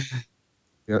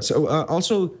 Yeah. So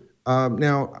also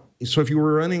now, so if you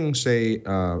were running, say,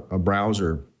 a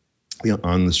browser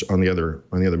on the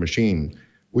other machine.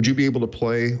 Would you be able to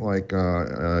play like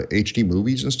HD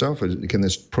movies and stuff? Can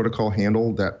this protocol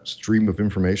handle that stream of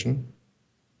information?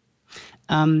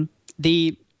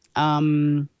 The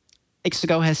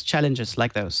X2Go has challenges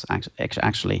like those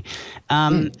actually,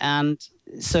 and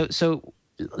so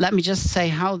let me just say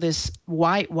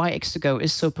why X2Go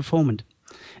is so performant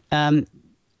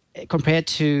compared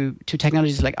to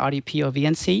technologies like RDP or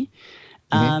VNC.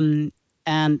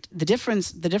 And the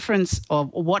difference of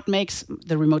what makes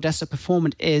the remote desktop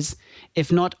performant is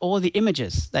if not all the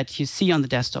images that you see on the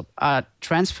desktop are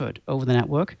transferred over the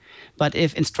network, but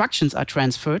if instructions are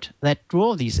transferred that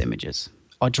draw these images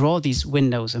or draw these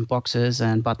windows and boxes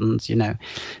and buttons,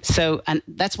 So, and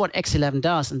that's what X11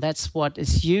 does, and that's what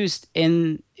is used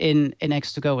in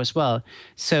X2Go as well.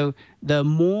 So the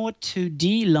more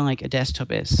 2D-like a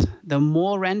desktop is, the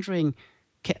more rendering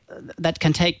that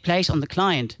can take place on the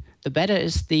client, the better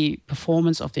is the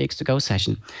performance of the X2Go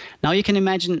session. Now you can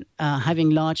imagine having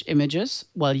large images.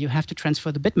 Well, you have to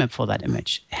transfer the bitmap for that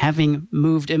image. Having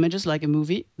moved images like a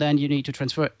movie, then you need to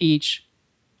transfer each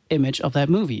image of that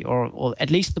movie, or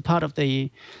at least the part of the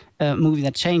movie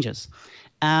that changes.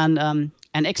 And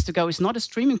X2Go is not a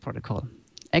streaming protocol.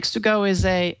 X2Go is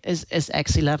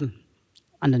X11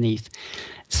 underneath.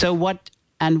 So what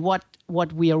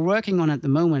we are working on at the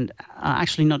moment,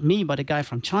 actually not me, but a guy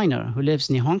from China who lives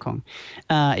near Hong Kong,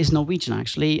 is Norwegian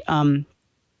actually.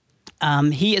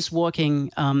 He is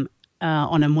working on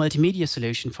a multimedia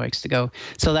solution for X2Go,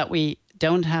 so that we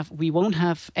won't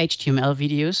have HTML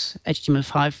videos,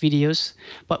 HTML5 videos,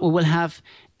 but we will have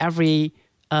every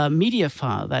media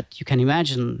file that you can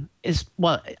imagine is,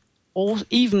 well, or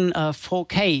even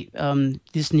 4K,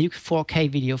 these new 4K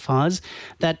video files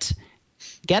that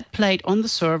get played on the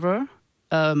server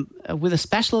with a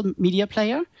special media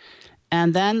player,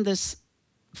 and then this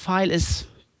file is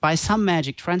by some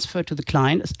magic transferred to the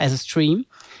client as a stream,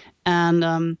 and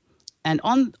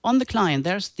on the client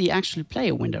there's the actual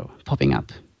player window popping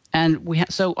up, and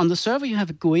so on the server you have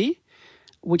a GUI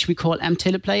which we call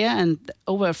mTeleplayer, and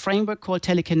over a framework called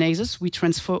Telekinesis we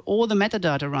transfer all the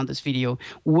metadata around this video.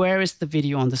 Where is the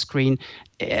video on the screen?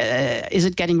 Is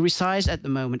it getting resized at the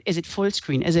moment? Is it full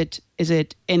screen? Is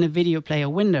it in a video player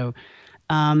window?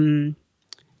 And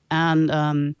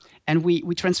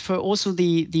we transfer also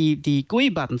the GUI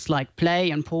buttons like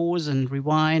play and pause and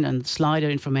rewind and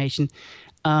slider information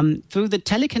through the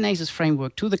Telekinesis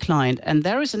framework to the client. And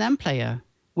there is an mPlayer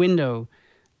window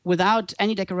without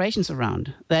any decorations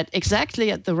around that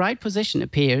exactly at the right position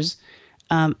appears.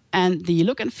 And the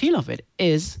look and feel of it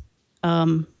is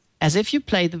as if you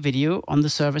play the video on the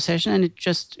server session, and it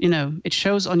just, it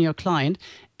shows on your client,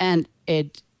 and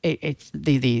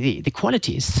the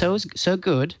quality is so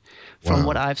good from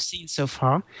what I've seen so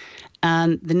far.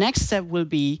 And the next step will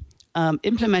be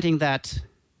implementing that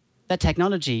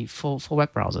technology for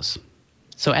web browsers.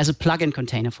 So as a plugin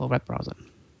container for a web browser.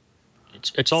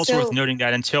 It's also worth noting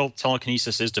that until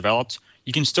Telekinesis is developed,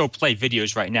 you can still play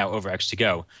videos right now over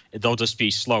X2Go. They'll just be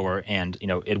slower, and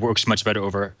it works much better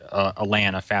over a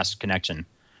LAN, a fast connection.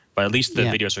 But at least the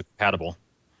videos are compatible.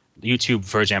 YouTube,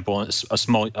 for example, a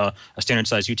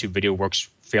standard-sized YouTube video works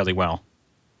fairly well.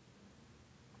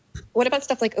 What about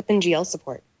stuff like OpenGL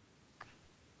support?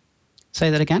 Say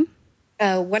that again?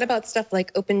 What about stuff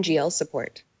like OpenGL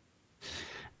support?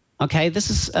 Okay,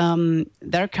 this is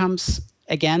there comes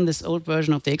again this old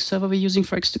version of the X server we're using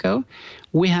for X2Go.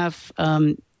 We have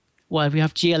we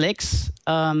have GLX.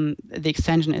 The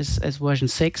extension is version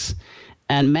 6,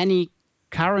 and many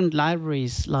current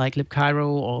libraries like libcairo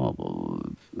or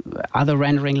other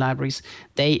rendering libraries,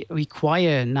 they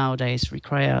nowadays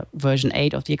require version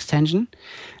 8 of the extension,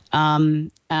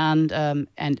 and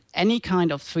any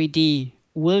kind of 3D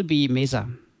will be Mesa,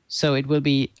 so it will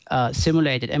be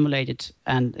simulated, emulated,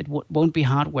 and it won't be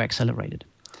hardware accelerated.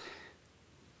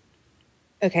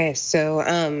 Okay, so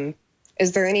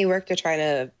is there any work to try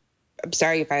to? I'm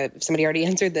sorry if somebody already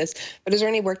answered this, but is there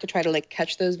any work to try to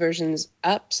catch those versions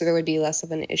up so there would be less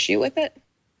of an issue with it?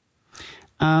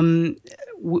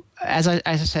 As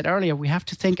I said earlier, we have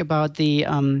to think about the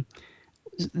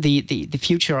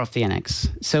future of the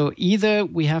NX. So either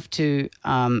we have to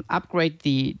upgrade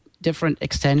the different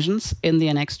extensions in the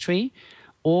NX tree,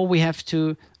 or we have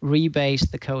to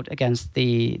rebase the code against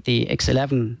the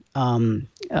X11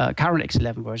 current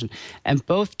X11 version, and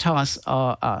both tasks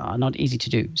are not easy to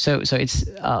do. So it's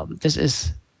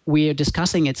we're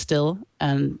discussing it still,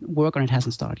 and work on it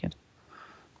hasn't started yet.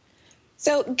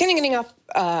 So getting off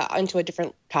onto a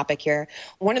different topic here,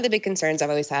 one of the big concerns I've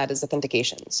always had is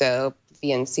authentication. So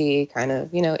VNC kind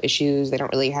of issues, they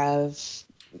don't really have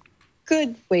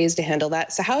good ways to handle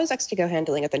that. So how is X2Go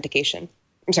handling authentication?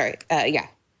 I'm sorry. Yeah.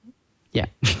 Yeah.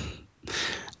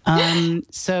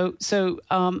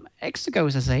 X2Go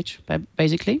is SSH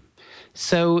basically.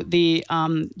 So the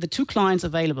two clients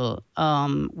available,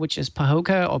 which is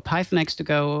Pahoka or Python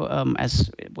X2Go,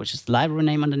 which is the library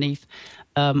name underneath,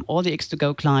 or the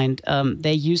X2Go client,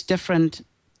 they use different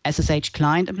SSH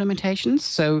client implementations.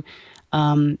 So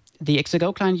the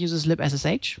X2Go client uses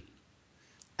libSSH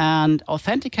and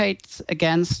authenticates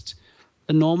against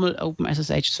the normal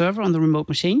OpenSSH server on the remote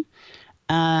machine.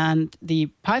 And the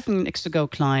Python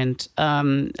X2Go client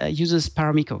uses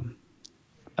Paramiko,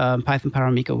 Python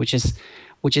Paramiko, which is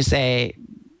an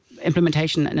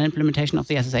implementation of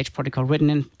the SSH protocol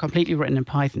completely written in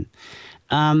Python.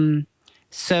 And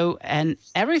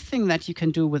everything that you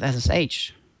can do with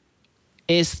SSH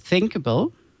is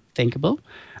thinkable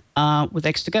with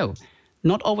X2Go.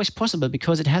 Not always possible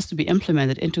because it has to be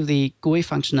implemented into the GUI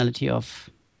functionality of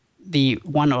the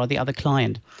one or the other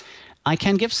client. I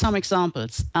can give some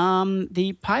examples.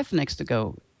 The Python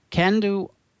X2Go can do,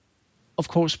 of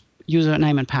course,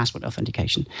 username and password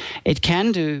authentication. It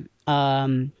can do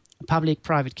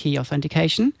public-private key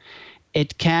authentication.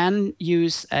 It can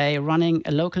use a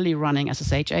locally running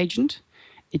SSH agent.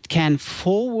 It can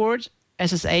forward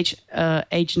SSH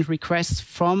agent requests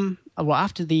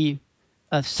after the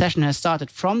session has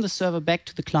started from the server back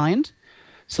to the client,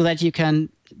 so that you can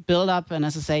build up an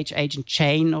SSH agent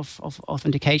chain of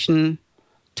authentication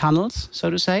tunnels, so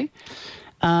to say.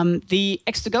 The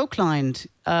X2Go client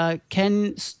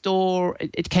can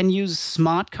use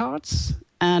smart cards,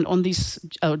 and on these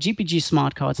GPG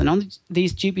smart cards, and on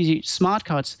these GPG smart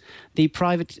cards, the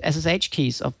private SSH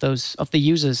keys of the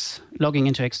users logging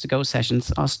into X2Go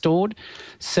sessions are stored.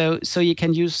 So you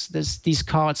can use these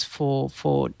cards for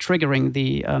triggering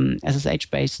the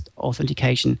SSH-based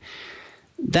authentication.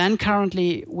 Then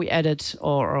currently we added,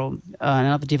 or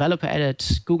another developer added,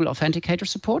 Google Authenticator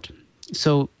support.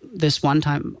 So this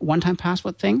one-time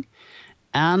password thing,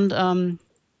 and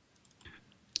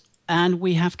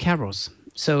we have Keros,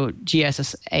 so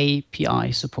GSS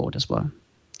API support as well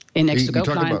in X2Go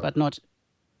client, but not.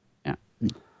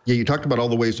 Yeah, you talked about all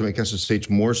the ways to make SSH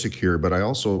more secure, but I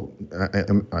also,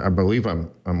 I believe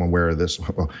I'm aware of this.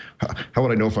 Well, how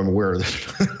would I know if I'm aware of this?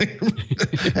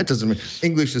 That doesn't mean,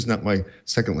 English is not my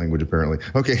second language, apparently.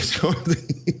 Okay, so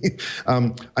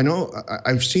I know,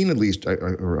 I've seen at least, I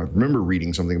remember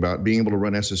reading something about being able to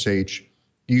run SSH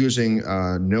using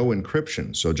no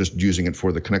encryption, so just using it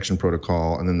for the connection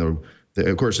protocol, and then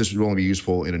of course, this would only be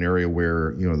useful in an area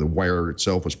where the wire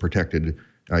itself was protected.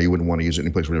 You wouldn't want to use it in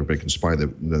a place where everybody can spy the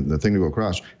thing to go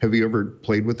across. Have you ever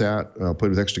played with that, played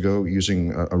with X2Go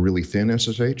using a really thin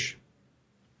SSH?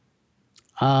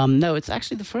 No, it's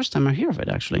actually the first time I hear of it,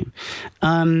 actually.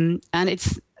 And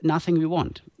it's nothing we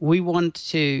want. We want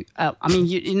to,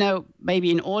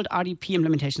 maybe in old RDP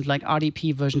implementations, like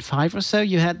RDP version 5 or so,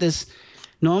 you had this,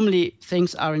 normally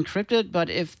things are encrypted, but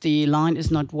if the line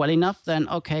is not well enough, then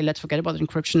okay, let's forget about the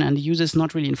encryption, and the user is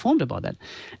not really informed about that.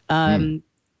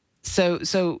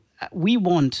 So we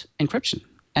want encryption,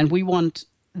 and we want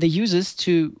the users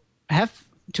to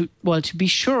be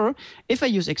sure if I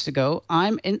use X2Go,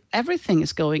 everything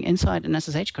is going inside an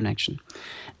SSH connection.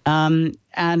 And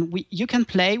you can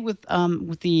play with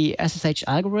the SSH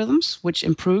algorithms, which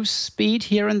improves speed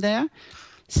here and there.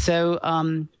 So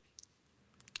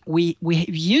we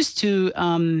used to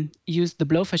use the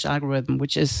Blowfish algorithm,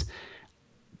 which is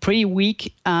pretty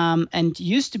weak and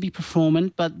used to be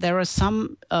performant, but there are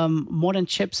some modern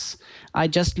chips I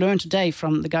just learned today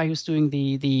from the guy who's doing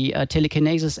the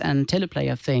telekinesis and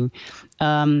teleplayer thing.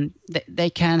 They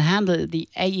can handle the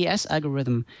AES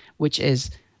algorithm, which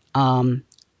is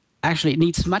actually it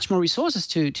needs much more resources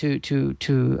to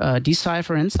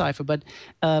decipher and encipher, but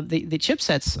the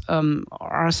chipsets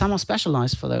are somehow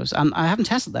specialized for those. I haven't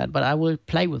tested that, but I will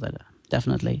play with it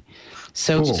definitely.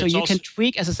 So cool. So you can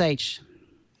tweak SSH.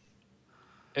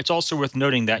 It's also worth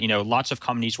noting that lots of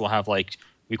companies will have like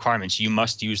requirements. You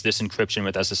must use this encryption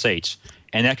with SSH,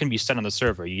 and that can be set on the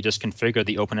server. You just configure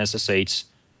the OpenSSH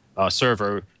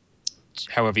server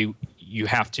however you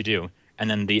have to do, and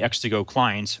then the X2Go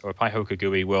client or Pahoka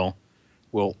GUI will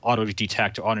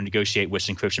auto-detect or auto-negotiate which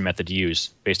encryption method to use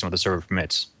based on what the server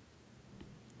permits.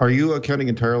 Are you counting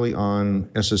entirely on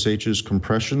SSH's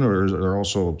compression, or are there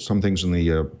also some things in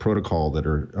the protocol that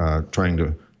are trying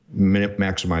to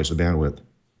maximize the bandwidth?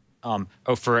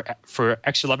 For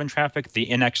X11 traffic, the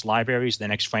NX libraries, the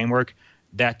NX framework,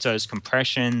 that does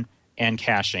compression and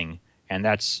caching, and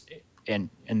that's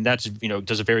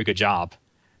does a very good job.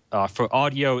 For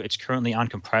audio, it's currently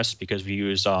uncompressed because we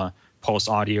use Pulse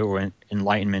Audio or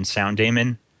Enlightenment Sound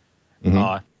Daemon.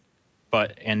 And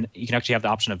you can actually have the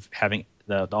option of having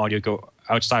the audio go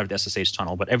outside of the SSH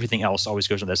tunnel, but everything else always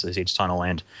goes in the SSH tunnel,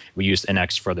 and we use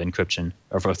NX for the encryption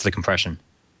or for the compression.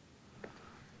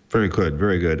 Very good,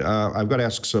 very good. I've got to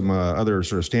ask some other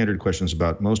sort of standard questions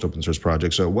about most open source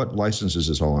projects. So what license is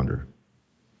this all under?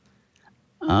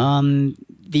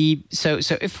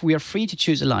 So if we are free to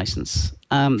choose a license,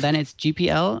 then it's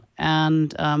GPL,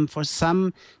 and for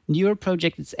some newer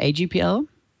projects it's AGPL.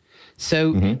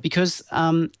 So because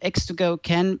X2Go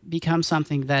can become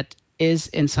something that is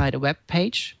inside a web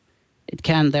page,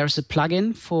 there's a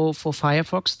plugin for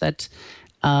Firefox that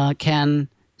can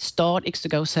start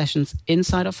X2Go sessions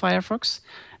inside of Firefox,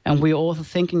 and we're also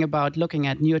thinking about looking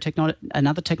at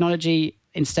another technology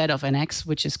instead of NX,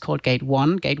 which is called Gate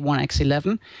 1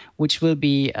 X11, which will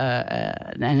be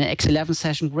an X11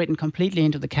 session written completely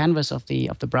into the canvas of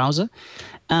the browser.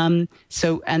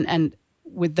 So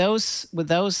with those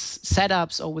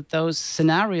setups or with those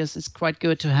scenarios, it's quite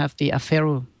good to have the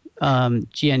Affero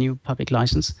GNU public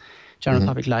license, general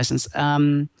public license.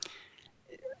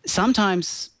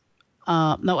 Sometimes.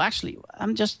 No, actually,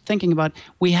 I'm just thinking about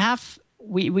we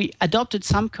adopted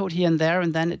some code here and there,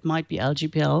 and then it might be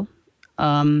LGPL,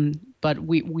 but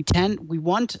we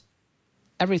want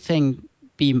everything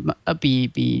be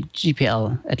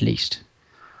GPL at least.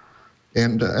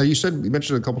 And you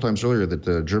mentioned a couple times earlier that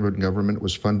the German government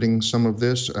was funding some of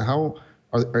this. How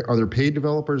are there paid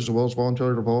developers as well as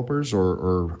volunteer developers,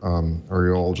 or are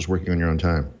you all just working on your own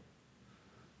time?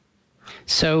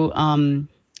 So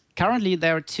currently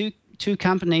there are two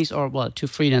companies, or two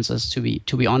freelancers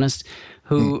to be honest,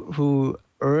 who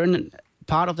earn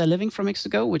part of their living from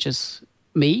X2Go, which is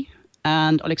me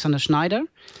and Alexander Schneider.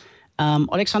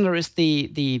 Alexander is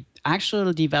the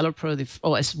actual developer,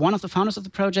 is one of the founders of the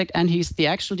project, and he's the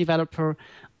actual developer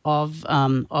of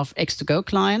X2Go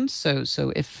clients.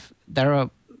 So if there are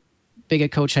bigger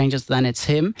code changes, then it's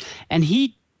him, and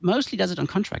he mostly does it on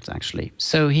contracts actually.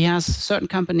 So he has certain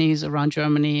companies around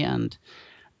Germany and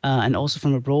also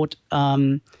from abroad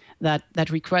that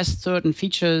request certain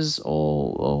features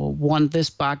or want this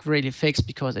bug really fixed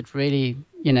because it really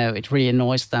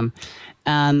annoys them,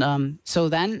 and so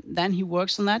then he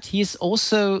works on that. He's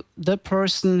also the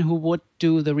person who would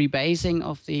do the rebasing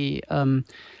of the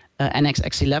NX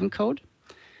X11 code,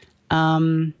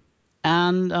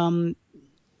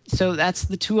 so that's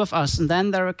the two of us. And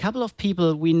then there are a couple of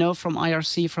people we know from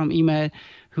IRC, from email,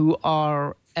 who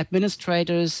are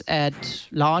administrators at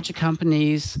larger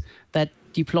companies that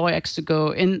deploy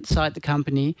X2Go inside the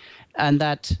company, and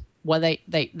that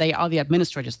they are the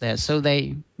administrators there. So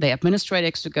they administrate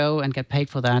X2Go and get paid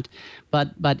for that,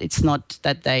 but it's not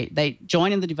that they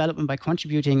join in the development by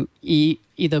contributing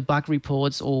either bug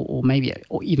reports or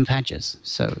even patches.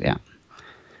 So yeah.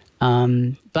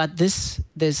 But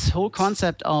this whole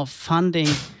concept of funding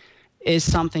is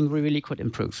something we really could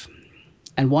improve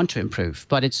and want to improve,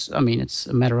 but it's a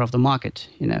matter of the market,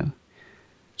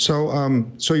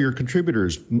 So your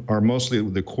contributors are mostly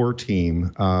the core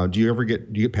team. Do you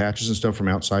get patches and stuff from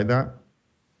outside that?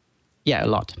 Yeah, a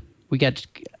lot. We get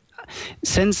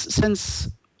since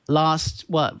last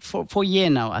for a year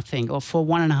now, I think, or for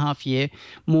 1.5 years,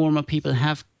 more and more people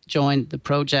have joined the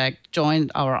project,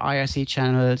 joined our IRC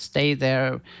channel, stay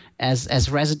there as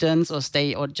residents, or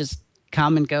just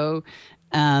come and go,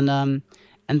 and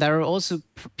there are also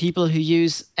people who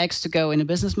use X2Go in a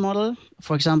business model.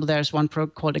 For example, there's one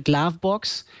program called a glove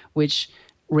box, which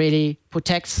really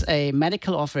protects a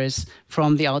medical office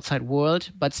from the outside world,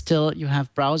 but still you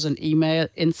have browser and email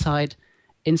inside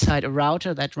a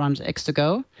router that runs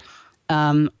X2Go.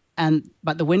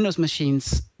 But the Windows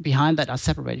machines behind that are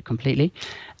separated completely.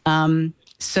 And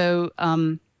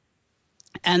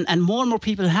more and more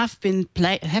people have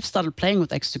started playing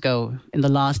with X2Go in the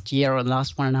last year or the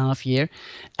last 1.5 years.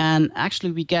 And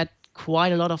actually we get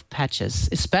quite a lot of patches,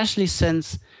 especially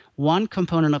since one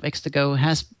component of X2Go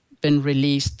has been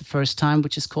released the first time,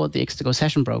 which is called the X2Go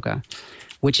Session Broker,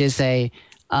 which is it's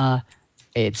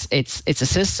a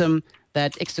system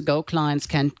that X2Go clients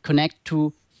can connect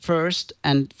to first,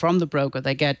 and from the broker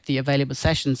they get the available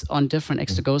sessions on different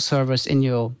X2Go servers in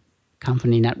your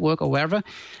company network or wherever,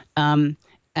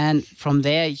 and from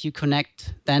there you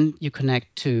connect to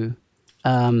the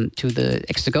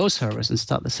X2Go servers and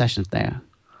start the sessions there.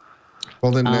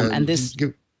 Well then, and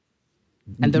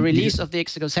the release of the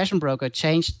X2Go Session Broker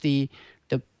changed the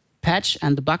patch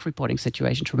and the bug reporting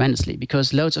situation tremendously,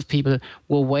 because loads of people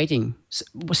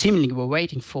seemingly were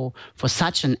waiting for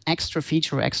such an extra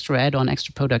feature, extra add-on,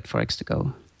 extra product for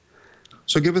X2Go.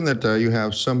 So given that you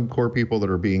have some core people that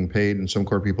are being paid and some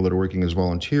core people that are working as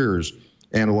volunteers,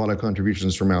 and a lot of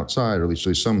contributions from outside, or at least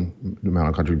some amount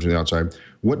of contributions from the outside.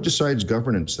 What decides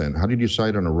governance then? How do you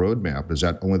decide on a roadmap? Is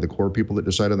that only the core people that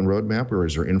decide on the roadmap, or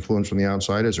is there influence from the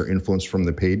outside? Is there influence from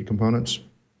the paid components?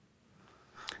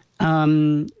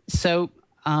 So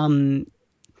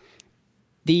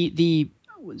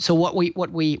what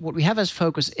we have as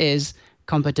focus is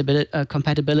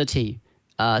compatibility.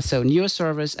 So new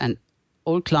servers and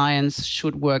old clients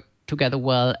should work together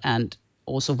well, and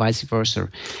also vice versa.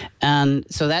 And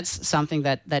so that's something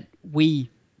that we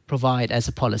provide as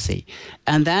a policy.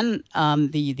 And then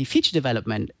the feature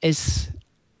development has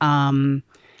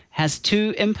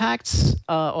two impacts,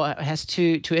 or has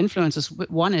two influences.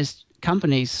 One is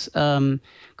companies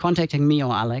contacting me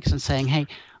or Alex and saying, hey,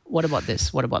 what about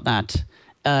this? What about that?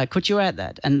 Could you add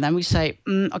that? And then we say,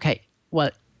 okay,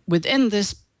 well, within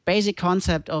this basic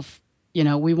concept of,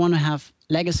 we want to have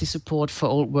legacy support for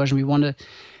old version. We want to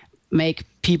make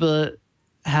people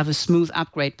have a smooth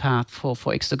upgrade path for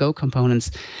X2Go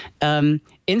components.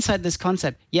 Inside this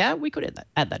concept, we could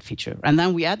add that feature. And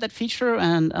then we add that feature,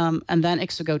 and then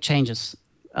X2Go changes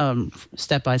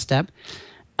step by step.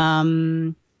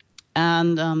 And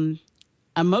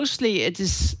mostly it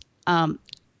is, so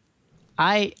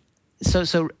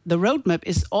the roadmap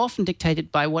is often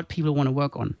dictated by what people want to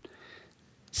work on.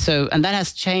 So, and that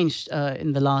has changed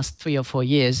in the last 3 or 4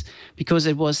 years, because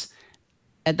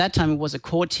at that time it was a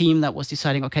core team that was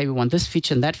deciding, okay, we want this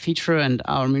feature and that feature, and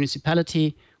our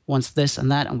municipality wants this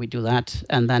and that, and we do that,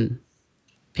 and then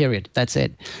period, that's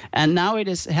it. And now it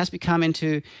has become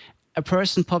into a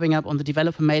person popping up on the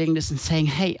developer mailing list and saying,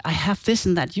 hey, I have this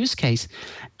and that use case,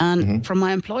 and from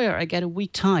my employer I get a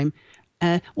week time.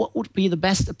 What would be the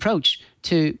best approach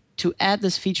to add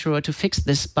this feature or to fix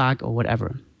this bug or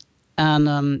whatever?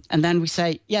 And then we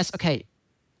say, yes, okay,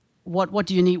 what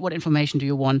do you need? What information do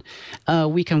you want?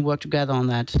 We can work together on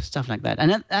that, stuff like that.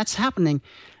 And that's happening.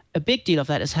 A big deal of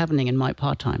that is happening in my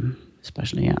part-time,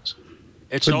 especially, yes.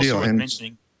 It's also worth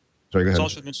mentioning. Sorry, go ahead. It's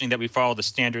also mentioning that we follow the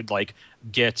standard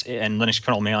Git and Linux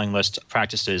kernel mailing list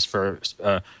practices for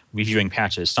reviewing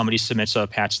patches. Somebody submits a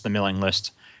patch to the mailing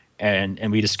list,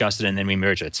 and we discuss it, and then we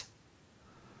merge it.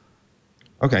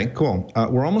 Okay, cool.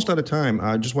 We're almost out of time.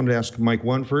 I just wanted to ask Mike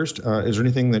one first. Is there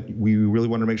anything that we really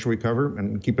want to make sure we cover?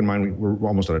 And keep in mind, we're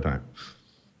almost out of time.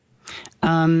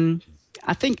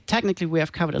 I think technically we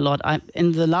have covered a lot.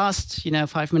 In the last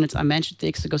 5 minutes, I mentioned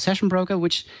the X2Go session broker,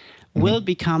 which will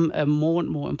become a more and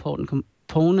more important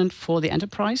component for the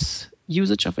enterprise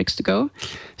usage of X2Go.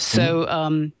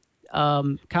 So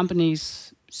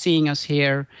companies seeing us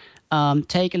here,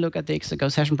 take a look at the X2Go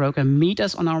session broker, meet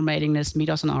us on our mailing list, meet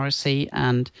us on RSC,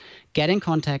 and get in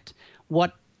contact.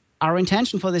 What our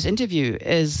intention for this interview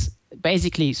is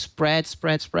basically spread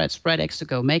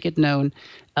X2Go, make it known,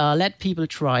 let people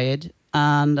try it,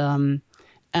 and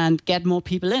get more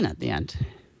people in at the end,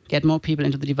 get more people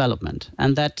into the development.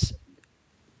 And that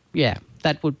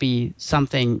would be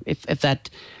something, if that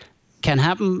can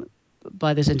happen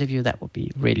by this interview, that would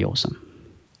be really awesome.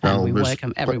 And we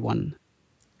welcome everyone.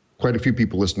 Quite a few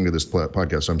people listening to this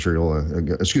podcast, I'm sure you'll,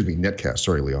 netcast,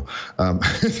 sorry, Leo.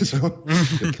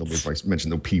 It killed me if I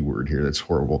mentioned the P word here, that's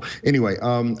horrible. Anyway,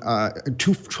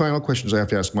 two final questions I have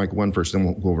to ask Mike one first, then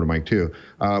we'll go over to Mike two.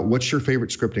 What's your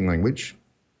favorite scripting language?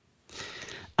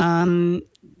 Python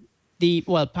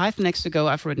X2Go,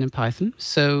 I've written in Python,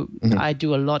 so I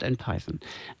do a lot in Python.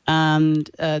 And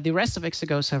the rest of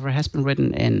X2Go server has been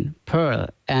written in Perl,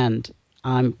 and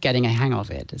I'm getting a hang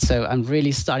of it. So I'm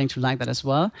really starting to like that as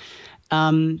well.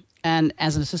 And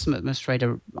as a system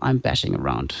administrator, I'm bashing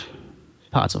around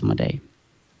parts of my day.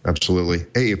 Absolutely.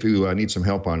 Hey, if you need some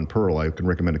help on Perl, I can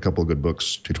recommend a couple of good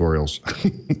books, tutorials.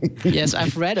 Yes,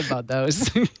 I've read about those.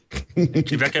 Do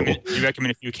you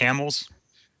recommend a few camels?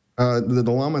 The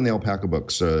llama and the alpaca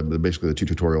books, basically the two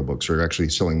tutorial books, are actually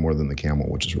selling more than the camel,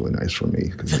 which is really nice for me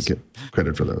because I get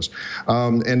credit for those.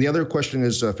 And the other question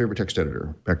is favorite text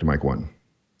editor. Back to Mike one.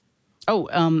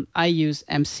 I use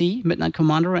MC, Midnight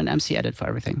Commander, and MC Edit for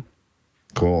everything.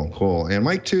 Cool. And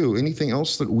Mike two, anything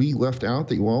else that we left out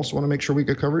that you also want to make sure we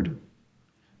get covered?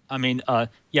 I'd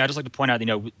just like to point out,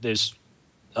 there's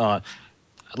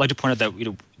I'd like to point out that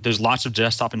there's lots of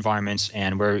desktop environments,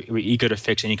 and we're eager to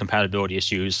fix any compatibility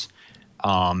issues.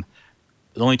 The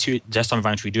only two desktop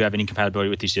environments we do have any compatibility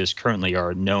with these days currently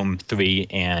are GNOME 3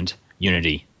 and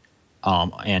Unity.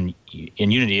 And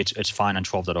in Unity, it's fine on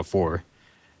 12.04,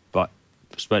 but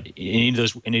any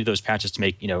of those patches to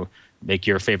make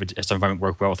your favorite desktop environment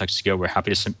work well with X2Go, we're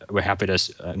happy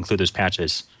to include those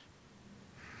patches.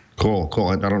 Cool, cool.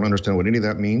 I don't understand what any of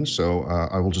that means, so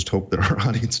I will just hope that our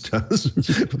audience does.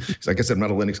 Like I said, I'm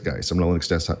not a Linux guy, so I'm not a Linux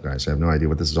desktop guy, so I have no idea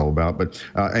what this is all about. But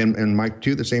and Mike,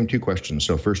 too, the same two questions.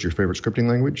 So first, your favorite scripting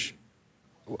language?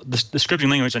 The scripting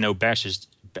language I know best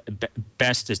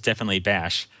is definitely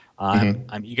Bash.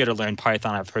 You got to learn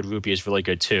Python. I've heard Ruby is really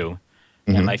good too.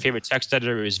 And my favorite text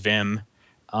editor is Vim.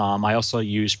 I also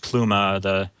use Pluma,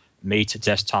 the Mate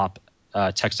desktop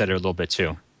text editor, a little bit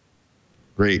too.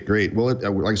 Great, great. Well,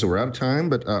 like I said, we're out of time,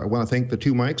 but I want to thank the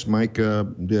two Mikes, Mike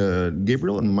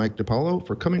Gabriel and Mike DiPaolo,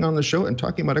 for coming on the show and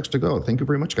talking about X2Go. Thank you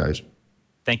very much, guys.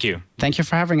 Thank you. Thank you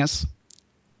for having us.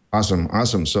 Awesome,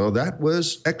 awesome. So that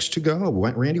was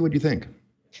X2Go. Randy, what do you think?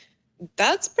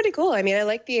 That's pretty cool. I mean, I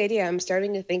like the idea. I'm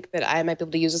starting to think that I might be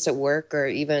able to use this at work or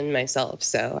even myself.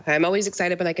 So I'm always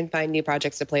excited when I can find new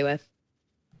projects to play with.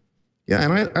 Yeah,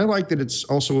 and I like that it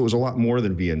was a lot more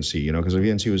than VNC, because the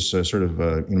VNC was sort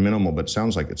of minimal, but it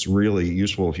sounds like it's really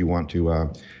useful if you want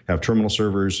to have terminal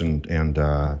servers and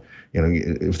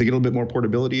if they get a little bit more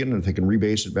portability in, and if they can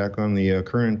rebase it back on the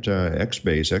current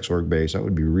Xorg base, that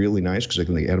would be really nice because they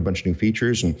can add a bunch of new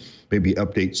features and maybe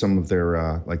update some of their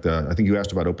I think you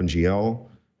asked about OpenGL.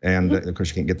 And of course,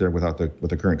 you can't get there with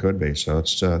the current code base. So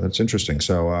that's interesting.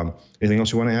 So anything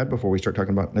else you want to add before we start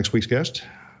talking about next week's guest?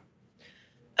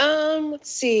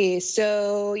 Let's see.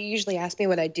 So you usually ask me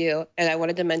what I do, and I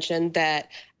wanted to mention that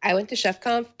I went to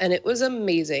ChefConf, and it was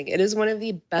amazing. It is one of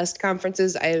the best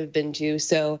conferences I have been to.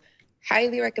 So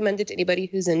highly recommend it to anybody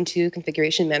who's into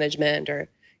configuration management or,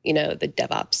 the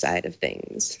DevOps side of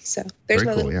things. So there's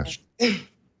very cool, yes.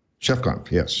 ChefConf,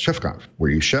 yes. ChefConf,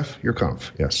 where you chef your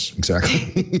conf. Yes,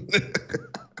 exactly.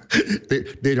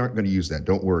 They aren't going to use that.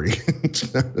 Don't worry.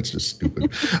 That's just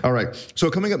stupid. All right. So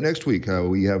coming up next week,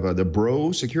 we have the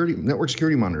Bro network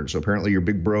security monitor. So apparently your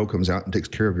big bro comes out and takes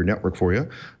care of your network for you.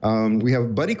 We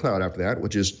have Buddy Cloud after that,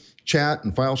 which is chat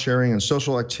and file sharing and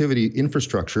social activity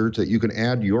infrastructure that you can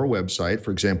add to your website.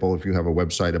 For example, if you have a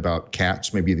website about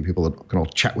cats, maybe the people that can all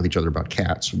chat with each other about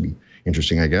cats would be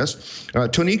interesting, I guess.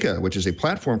 Tonica, which is a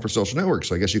platform for social networks.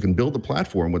 So I guess you can build the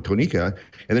platform with Tonica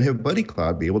and then have Buddy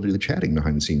Cloud be able to do the chatting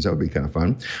behind the scenes. That would be kind of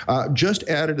fun. Just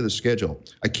added to the schedule.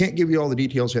 I can't give you all the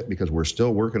details yet because we're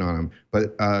still working on them,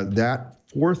 but that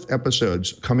fourth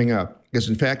episode's coming up. Because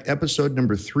in fact, episode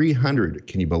number 300,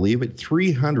 can you believe it?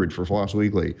 300 for Floss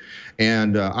Weekly.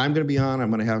 And I'm going to be on.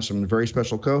 I'm going to have some very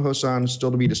special co-hosts on,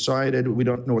 still to be decided. We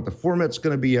don't know what the format's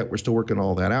going to be yet. We're still working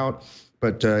all that out.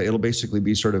 But it'll basically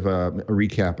be sort of a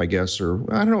recap, I guess, or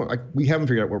I don't know. We haven't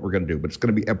figured out what we're going to do, but it's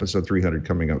going to be episode 300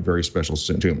 coming up, very special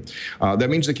soon, too. That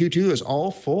means the Q2 is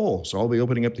all full. So I'll be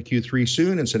opening up the Q3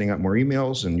 soon and sending out more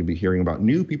emails, and you'll be hearing about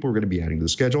new people we're going to be adding to the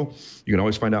schedule. You can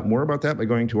always find out more about that by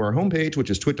going to our homepage,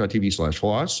 which is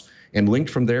twit.tv/floss. And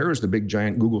linked from there is the big,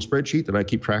 giant Google spreadsheet that I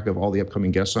keep track of all the upcoming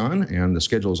guests on, and the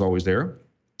schedule is always there.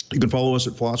 You can follow us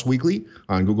at Floss Weekly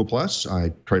on Google+.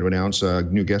 I try to announce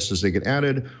new guests as they get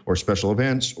added or special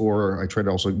events, or I try to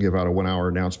also give out a 1-hour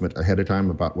announcement ahead of time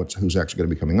about who's actually going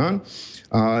to be coming on.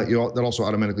 That also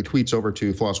automatically tweets over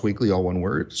to Floss Weekly, all one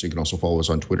word. So you can also follow us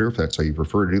on Twitter if that's how you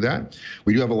prefer to do that.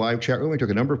 We do have a live chat room. We took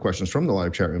a number of questions from the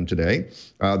live chat room today.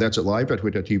 That's at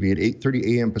live.twit.tv at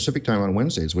 8:30 a.m. Pacific time on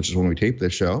Wednesdays, which is when we tape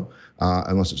this show,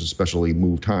 unless it's a specially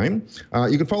moved time.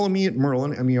 You can follow me at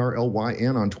Merlin,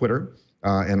 MERLYN, on Twitter.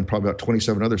 And probably about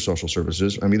 27 other social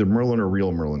services. I'm either Merlin or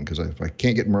Real Merlin, because if I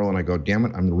can't get Merlin, I go, damn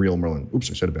it, I'm the Real Merlin. Oops,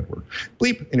 I said a bad word.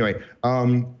 Bleep. Anyway,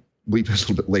 bleep is a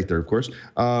little bit late there, of course.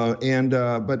 But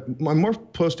I'm more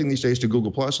posting these days to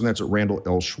Google+, and that's at Randall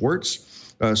L.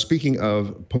 Schwartz. Speaking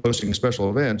of posting special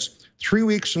events, 3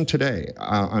 weeks from today,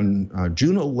 on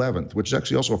June 11th, which is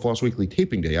actually also a Floss Weekly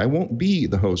taping day, I won't be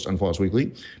the host on Floss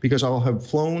Weekly because I'll have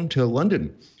flown to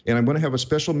London. And I'm going to have a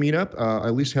special meetup. I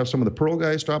at least have some of the Perl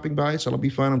guys stopping by, so that'll be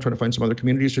fun. I'm trying to find some other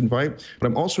communities to invite. But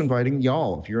I'm also inviting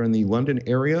y'all, if you're in the London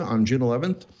area on June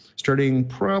 11th, starting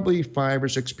probably 5 or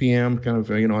 6 p.m., kind of,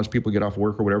 as people get off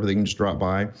work or whatever, they can just drop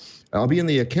by. I'll be in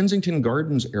the Kensington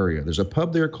Gardens area. There's a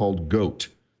pub there called GOAT,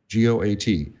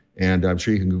 G-O-A-T. And I'm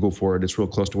sure you can Google for it. It's real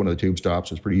close to one of the tube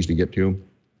stops. It's pretty easy to get to.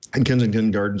 And Kensington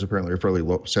Gardens apparently are fairly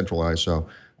centralized, so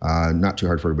not too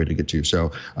hard for everybody to get to. So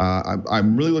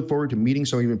I'm really looking forward to meeting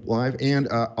some of you live. And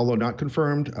although not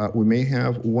confirmed, we may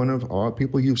have one of our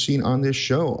people you've seen on this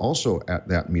show also at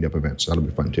that meetup event. So that'll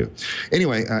be fun too.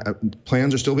 Anyway,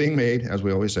 plans are still being made, as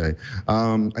we always say.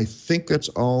 I think that's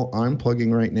all I'm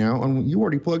plugging right now. And you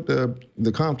already plugged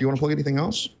the conf. Do you want to plug anything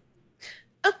else?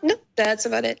 Oh, no, that's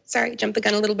about it. Sorry, jumped the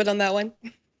gun a little bit on that one.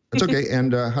 That's okay.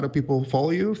 And how do people follow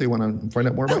you if they want to find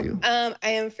out more about you? I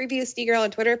am FreeBSD Girl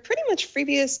on Twitter. Pretty much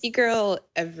FreeBSD Girl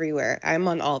everywhere. I'm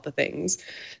on all the things.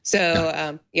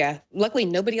 So, yeah, luckily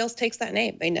nobody else takes that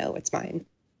name. They know it's mine.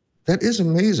 That is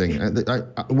amazing.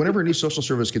 Whenever a new social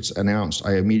service gets announced,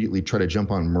 I immediately try to jump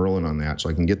on Merlin on that so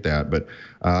I can get that. But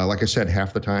like I said,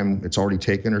 half the time it's already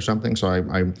taken or something. So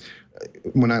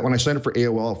when I signed up for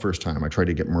AOL first time, I tried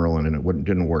to get Merlin and it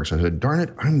didn't work. So I said, darn it,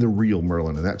 I'm the real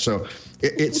Merlin in that. So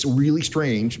it's really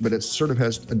strange, but it sort of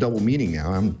has a double meaning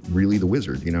now. I'm really the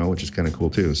wizard, which is kind of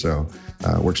cool too. So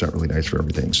it works out really nice for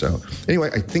everything. So anyway,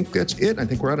 I think that's it. I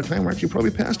think we're out of time. We're actually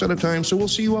probably past out of time. So we'll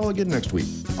see you all again next week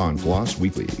on FLOSS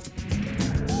Weekly.